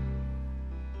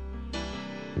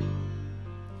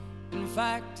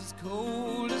 fact is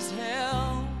cold as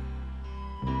hell,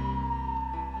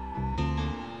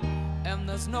 and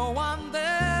there's no one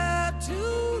there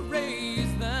to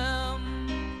raise them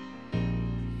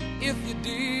if you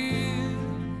did.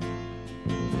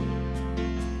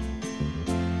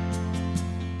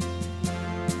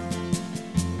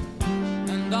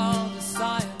 And all the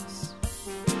science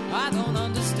I don't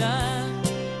understand,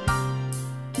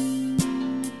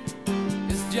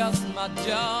 it's just my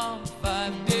job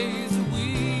 5 days a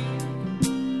week.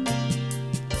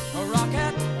 A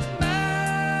rocket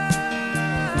man,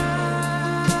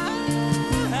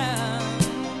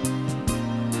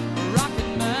 a rocket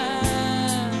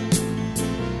man.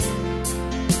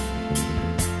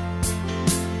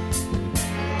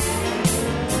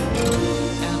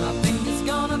 And I think it's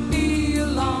gonna be a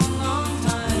long, long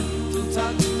time till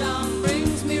touchdown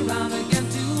brings me round again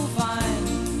to find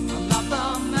I'm not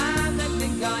the man they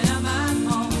think I am at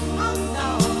home. Oh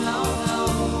no, no, no,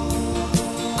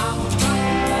 I'm a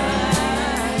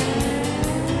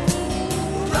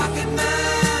rocket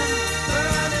man,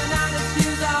 burning out his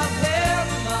fuse out here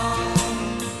alone.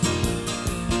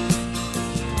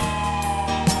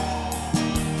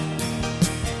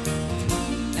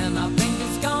 And I think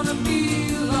it's gonna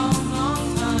be a long,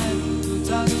 long time till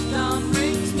touchdown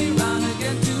brings me round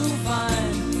again to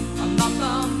find I'm not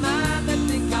the man they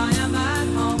think I am at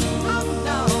home. Oh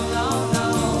no, no, no,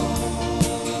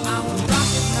 I'm a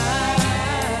rocket man,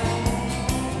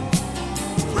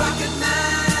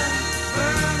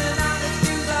 burning out his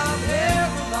fuse out here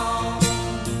alone.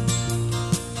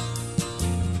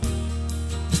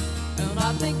 And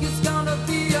I think it's gonna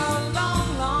be a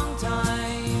long, long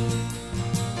time.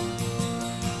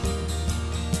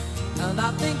 And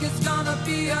I think it's gonna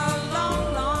be a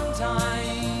long, long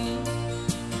time.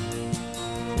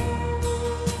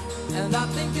 And I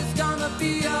think it's gonna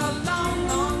be a long,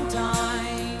 long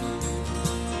time.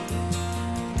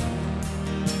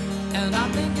 And I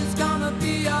think it's gonna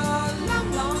be a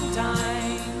long, long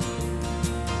time.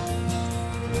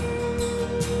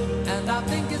 And I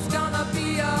think it's gonna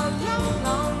be a long,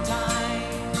 long time.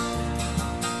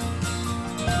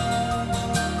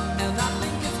 And I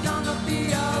think it's gonna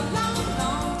be a long,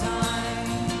 long time.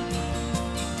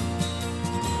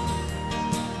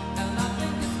 And I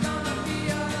think it's gonna be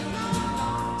a long,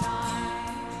 long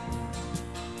time.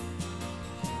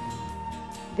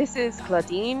 This is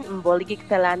Claudine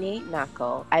Mboligik-Pelani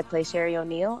Nako. I play Sherry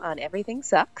O'Neill on Everything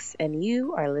Sucks, and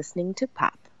you are listening to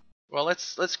Pop. Well,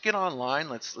 let's get online.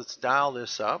 Let's dial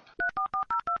this up.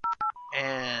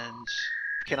 And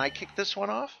can I kick this one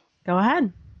off? Go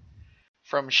ahead.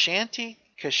 From Shanti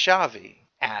Kashavi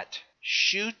at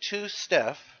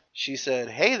Shoe2Steph. She said,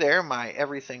 "Hey there, my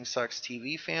Everything Sucks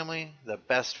TV family, the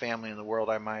best family in the world,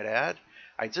 I might add.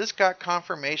 I just got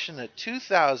confirmation that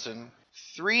 2,000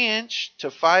 3-inch to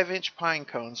 5-inch pine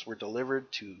cones were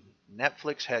delivered to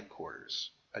Netflix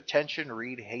headquarters. Attention,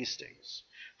 Reed Hastings.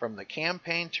 From the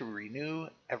campaign to renew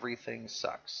Everything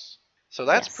Sucks." So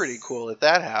that's Yes. pretty cool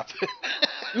that happened.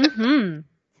 Mm-hmm.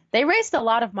 They raised a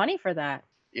lot of money for that.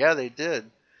 Yeah, they did.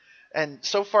 And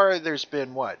so far, there's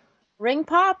been what? Ring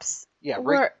pops Yeah,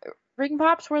 ring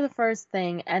pops were the first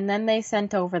thing, and then they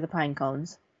sent over the pine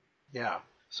cones. Yeah.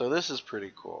 So this is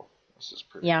pretty cool. This is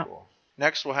pretty Yeah. cool.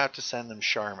 Next, we'll have to send them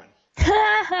Charmin.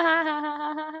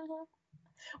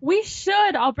 We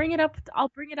should. I'll bring it up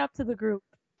to the group.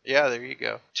 Yeah, there you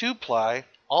go. 2-ply.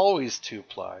 Always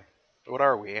 2-ply. What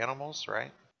are we, animals,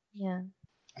 right? Yeah.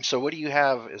 So what do you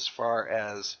have as far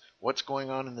as what's going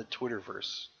on in the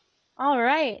Twitterverse? All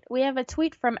right. We have a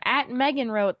tweet from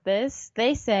 @Megan wrote this.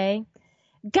 They say,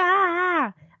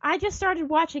 "Gah! I just started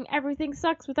watching Everything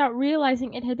Sucks without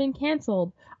realizing it had been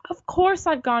canceled. Of course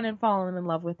I've gone and fallen in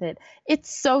love with it.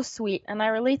 It's so sweet, and I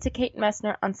relate to Kate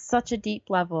Messner on such a deep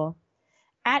level.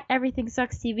 At Everything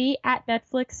Sucks TV, at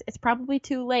Netflix, it's probably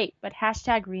too late, but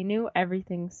 #renew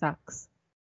Everything Sucks."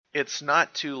 It's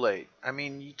not too late. I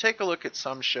mean, you take a look at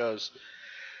some shows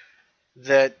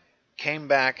that came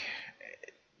back.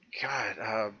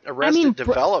 God, Arrested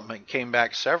Development came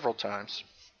back several times.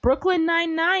 Brooklyn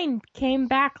Nine-Nine came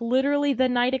back literally the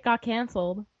night it got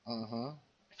canceled. Mm-hmm.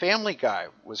 Family Guy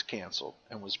was canceled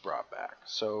and was brought back.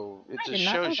 So it I just did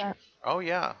not know shows you. that. Oh,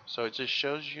 yeah. So it just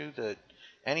shows you that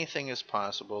anything is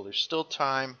possible. There's still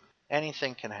time.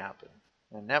 Anything can happen.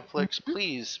 And Netflix,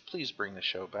 please bring the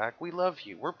show back. We love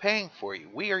you. We're paying for you.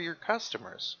 We are your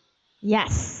customers.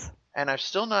 Yes. And I've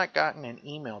still not gotten an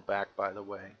email back, by the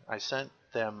way. I sent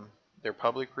them, their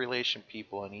public relation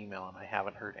people, an email, and I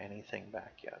haven't heard anything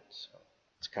back yet. So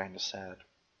it's kind of sad.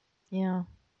 Yeah.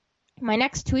 My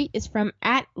next tweet is from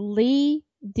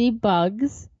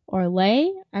 @LeighDebugs, or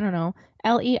Lay, I don't know,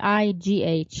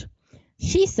 Leigh.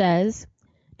 She says,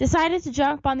 decided to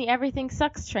jump on the Everything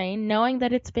Sucks train knowing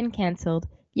that it's been canceled.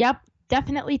 Yep,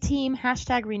 definitely team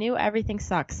 #renew everything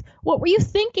sucks. What were you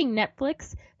thinking,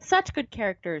 Netflix? Such good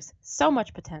characters, so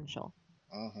much potential.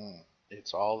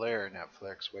 It's all there,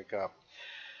 Netflix. Wake up.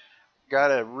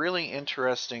 Got a really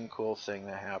interesting, cool thing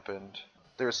that happened.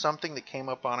 There's something that came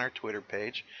up on our Twitter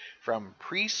page from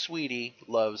Pre-Sweetie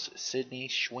Loves Sydney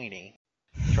Sweeney.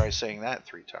 Try saying that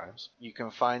 3 times. You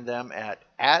can find them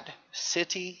at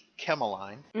City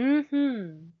Chemeline.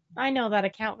 I know that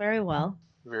account very well.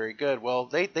 Very good. Well,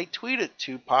 they tweeted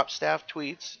to Pop Staff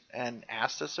Tweets and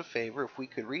asked us a favor if we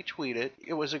could retweet it.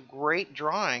 It was a great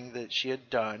drawing that she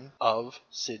had done of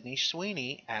Sydney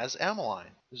Sweeney as Emmeline.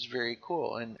 It was very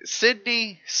cool. And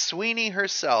Sydney Sweeney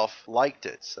herself liked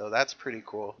it, so that's pretty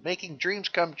cool. Making dreams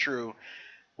come true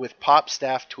with Pop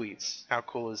Staff Tweets. How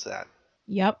cool is that?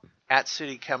 Yep. At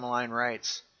City Chemeline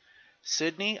writes,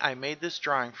 Sydney, I made this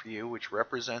drawing for you, which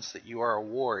represents that you are a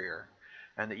warrior,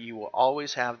 and that you will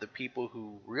always have the people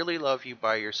who really love you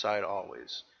by your side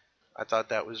always. I thought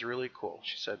that was really cool.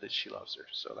 She said that she loves her,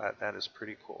 so that is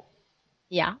pretty cool.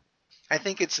 Yeah. I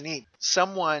think it's neat.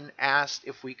 Someone asked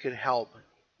if we could help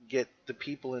get the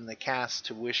people in the cast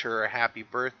to wish her a happy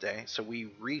birthday, so we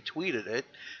retweeted it,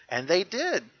 and they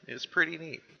did. It's pretty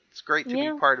neat. It's great to be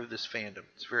part of this fandom.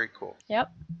 It's very cool. Yep.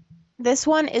 This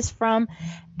one is from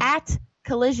at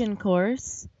Collision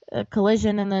Course.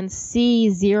 Collision and then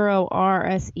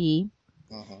C0RSE.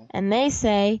 And they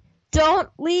say, don't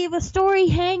leave a story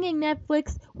hanging,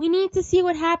 Netflix. We need to see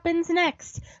what happens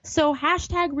next. So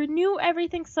 #renew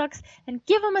everything sucks and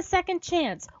give them a second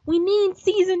chance. We need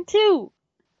season 2.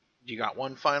 You got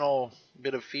one final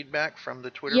bit of feedback from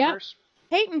the Twitterverse? Yep.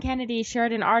 Peyton Kennedy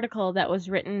shared an article that was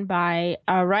written by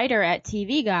a writer at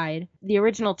TV Guide. The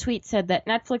original tweet said that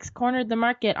Netflix cornered the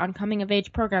market on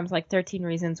coming-of-age programs like 13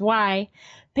 Reasons Why.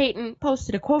 Peyton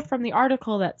posted a quote from the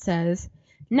article that says,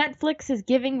 Netflix is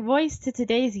giving voice to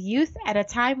today's youth at a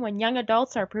time when young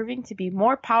adults are proving to be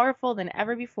more powerful than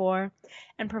ever before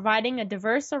and providing a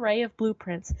diverse array of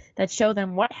blueprints that show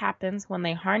them what happens when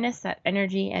they harness that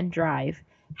energy and drive.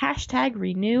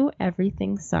 #renew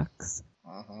everything sucks.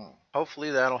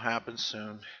 Hopefully that'll happen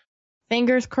soon.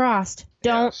 Fingers crossed.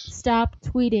 Don't Yes. stop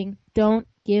tweeting. Don't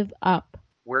give up.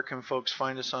 Where can folks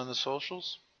find us on the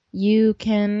socials? You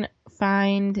can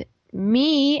find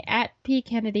me at P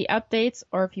Kennedy Updates,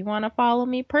 or if you want to follow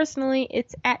me personally,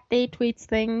 it's at They Tweets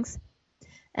Things.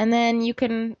 And then you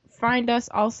can find us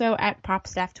also at Pop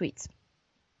Staff Tweets.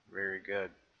 Very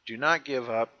good. Do not give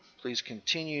up. Please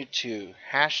continue to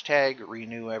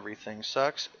 #renew everything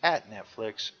sucks at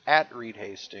Netflix, at Reed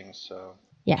Hastings. So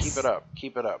Yes. keep it up.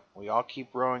 Keep it up. We all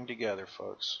keep rowing together,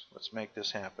 folks. Let's make this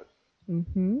happen.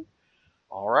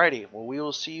 Alrighty. Well, we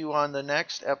will see you on the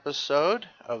next episode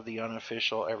of the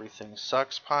unofficial Everything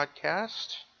Sucks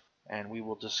podcast, and we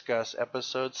will discuss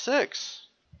episode 6.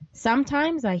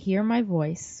 Sometimes I hear my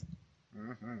voice.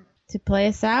 To play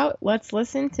us out, let's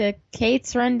listen to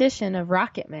Kate's rendition of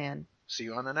Rocket Man. See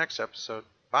you on the next episode.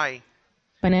 Bye.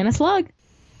 Banana Slug.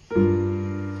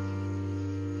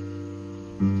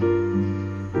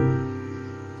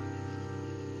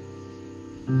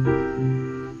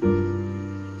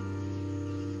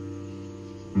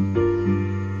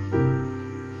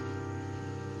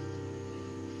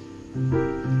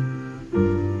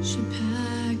 She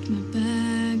packed my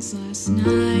bags last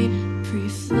night,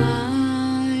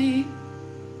 pre-flight.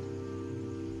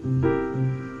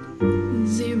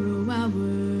 0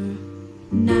 hour,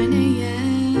 9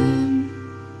 a.m.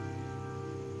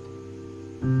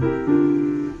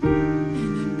 And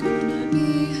I'm gonna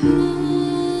be high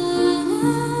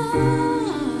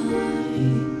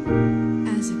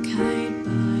as a kite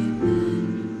by then.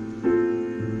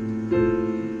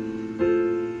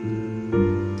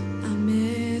 I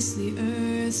miss the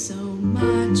earth so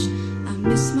much. I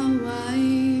miss my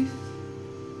wife.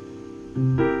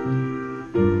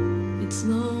 It's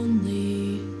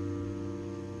lonely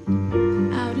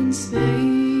out in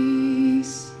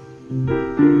space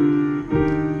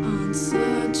on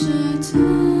such a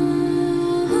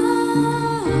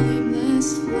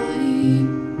timeless flight.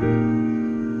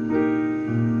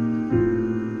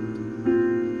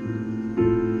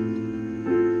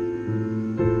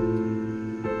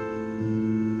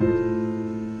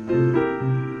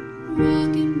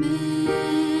 Rocket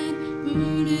Man,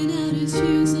 burning out his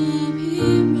fuse, I'm here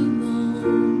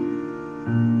alone.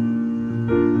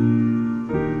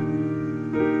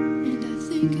 And I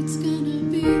think it's gonna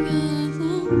be a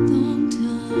long, long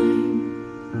time.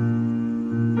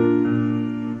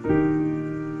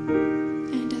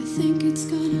 And I think it's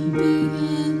gonna be a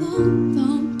long,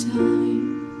 long time.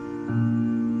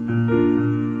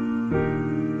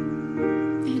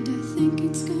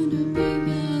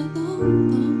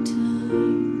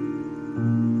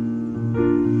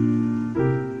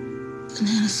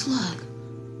 slug.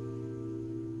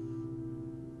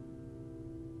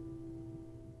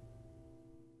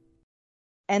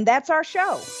 And that's our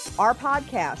show. Our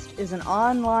podcast is an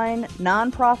online,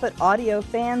 nonprofit audio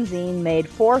fanzine made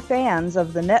for fans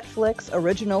of the Netflix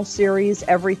original series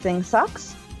Everything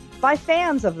Sucks by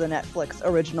fans of the Netflix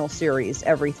original series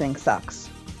Everything Sucks.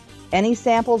 Any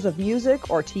samples of music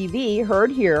or TV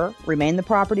heard here remain the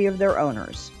property of their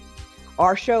owners.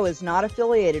 Our show is not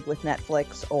affiliated with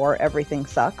Netflix or Everything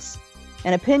Sucks,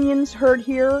 and opinions heard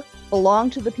here belong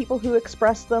to the people who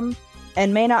express them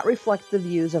and may not reflect the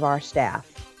views of our staff.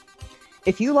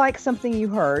 If you like something you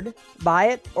heard, buy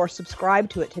it or subscribe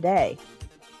to it today.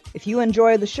 If you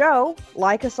enjoy the show,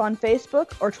 like us on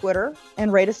Facebook or Twitter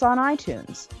and rate us on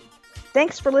iTunes.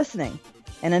 Thanks for listening.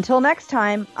 And until next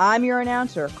time, I'm your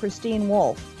announcer, Christine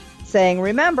Wolf, saying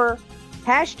remember,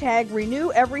 hashtag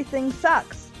renew everything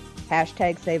sucks.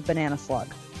 Hashtag save banana slug.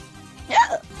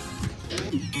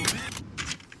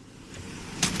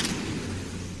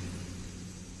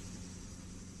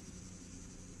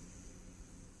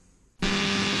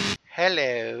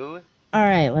 Hello. All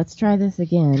right, let's try this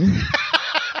again.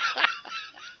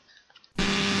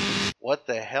 What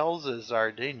the hell's a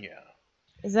Zardinia?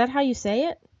 Is that how you say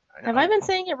it? Have I been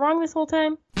saying it wrong this whole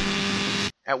time?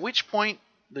 At which point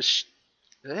the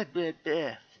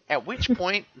at which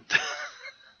point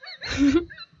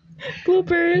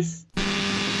Bloopers.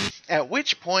 at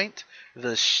which point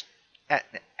the I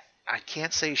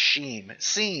can't say scene.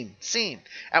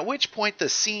 At which point the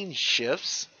scene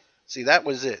shifts. See, that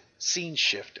was it. Scene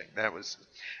shifting. That was.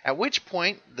 At which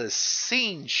point the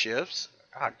scene shifts.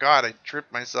 Oh God, I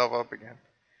tripped myself up again.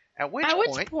 At which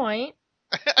point?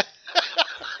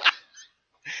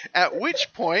 At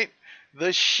which point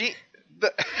the she.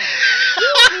 The.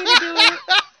 You want me to do it?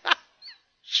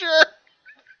 Sure.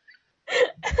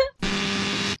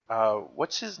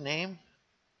 What's his name?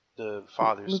 The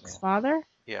father's Luke's name. father?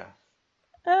 Yeah.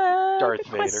 Darth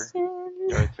Vader.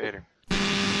 Darth Vader.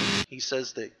 He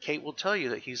says that Kate will tell you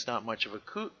that he's not much of a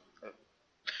kook.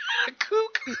 A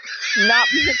kook? Not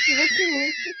much of a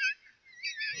kook.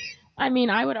 I mean,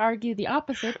 I would argue the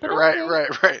opposite, but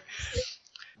Right.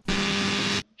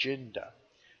 Jinda.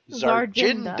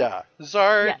 Zarginda.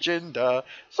 Zarginda.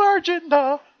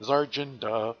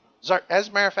 As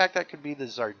a matter of fact, that could be the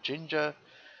Zarginja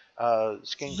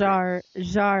skin cream.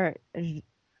 Zarginda.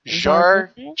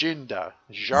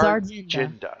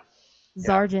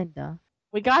 Zarginda.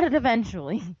 We got it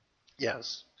eventually.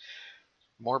 Yes.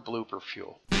 More blooper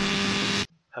fuel.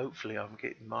 Hopefully I'm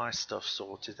getting my stuff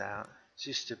sorted out.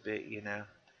 Just a bit, you know.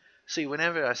 See,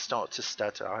 whenever I start to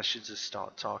stutter, I should just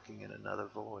start talking in another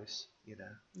voice, you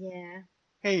know. Yeah.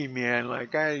 Hey, man,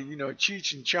 like,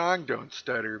 Cheech and Chong don't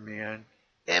stutter, man.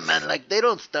 Yeah, man, like, they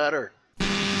don't stutter.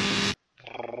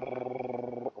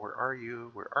 Where are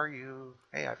you? Where are you?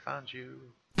 Hey, I found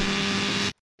you.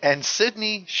 And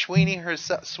Sydney Sweeney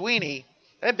herself, Sydney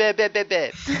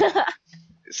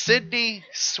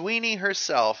Sweeney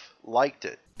herself liked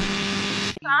it.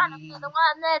 Trying to be the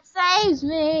one that saves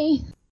me.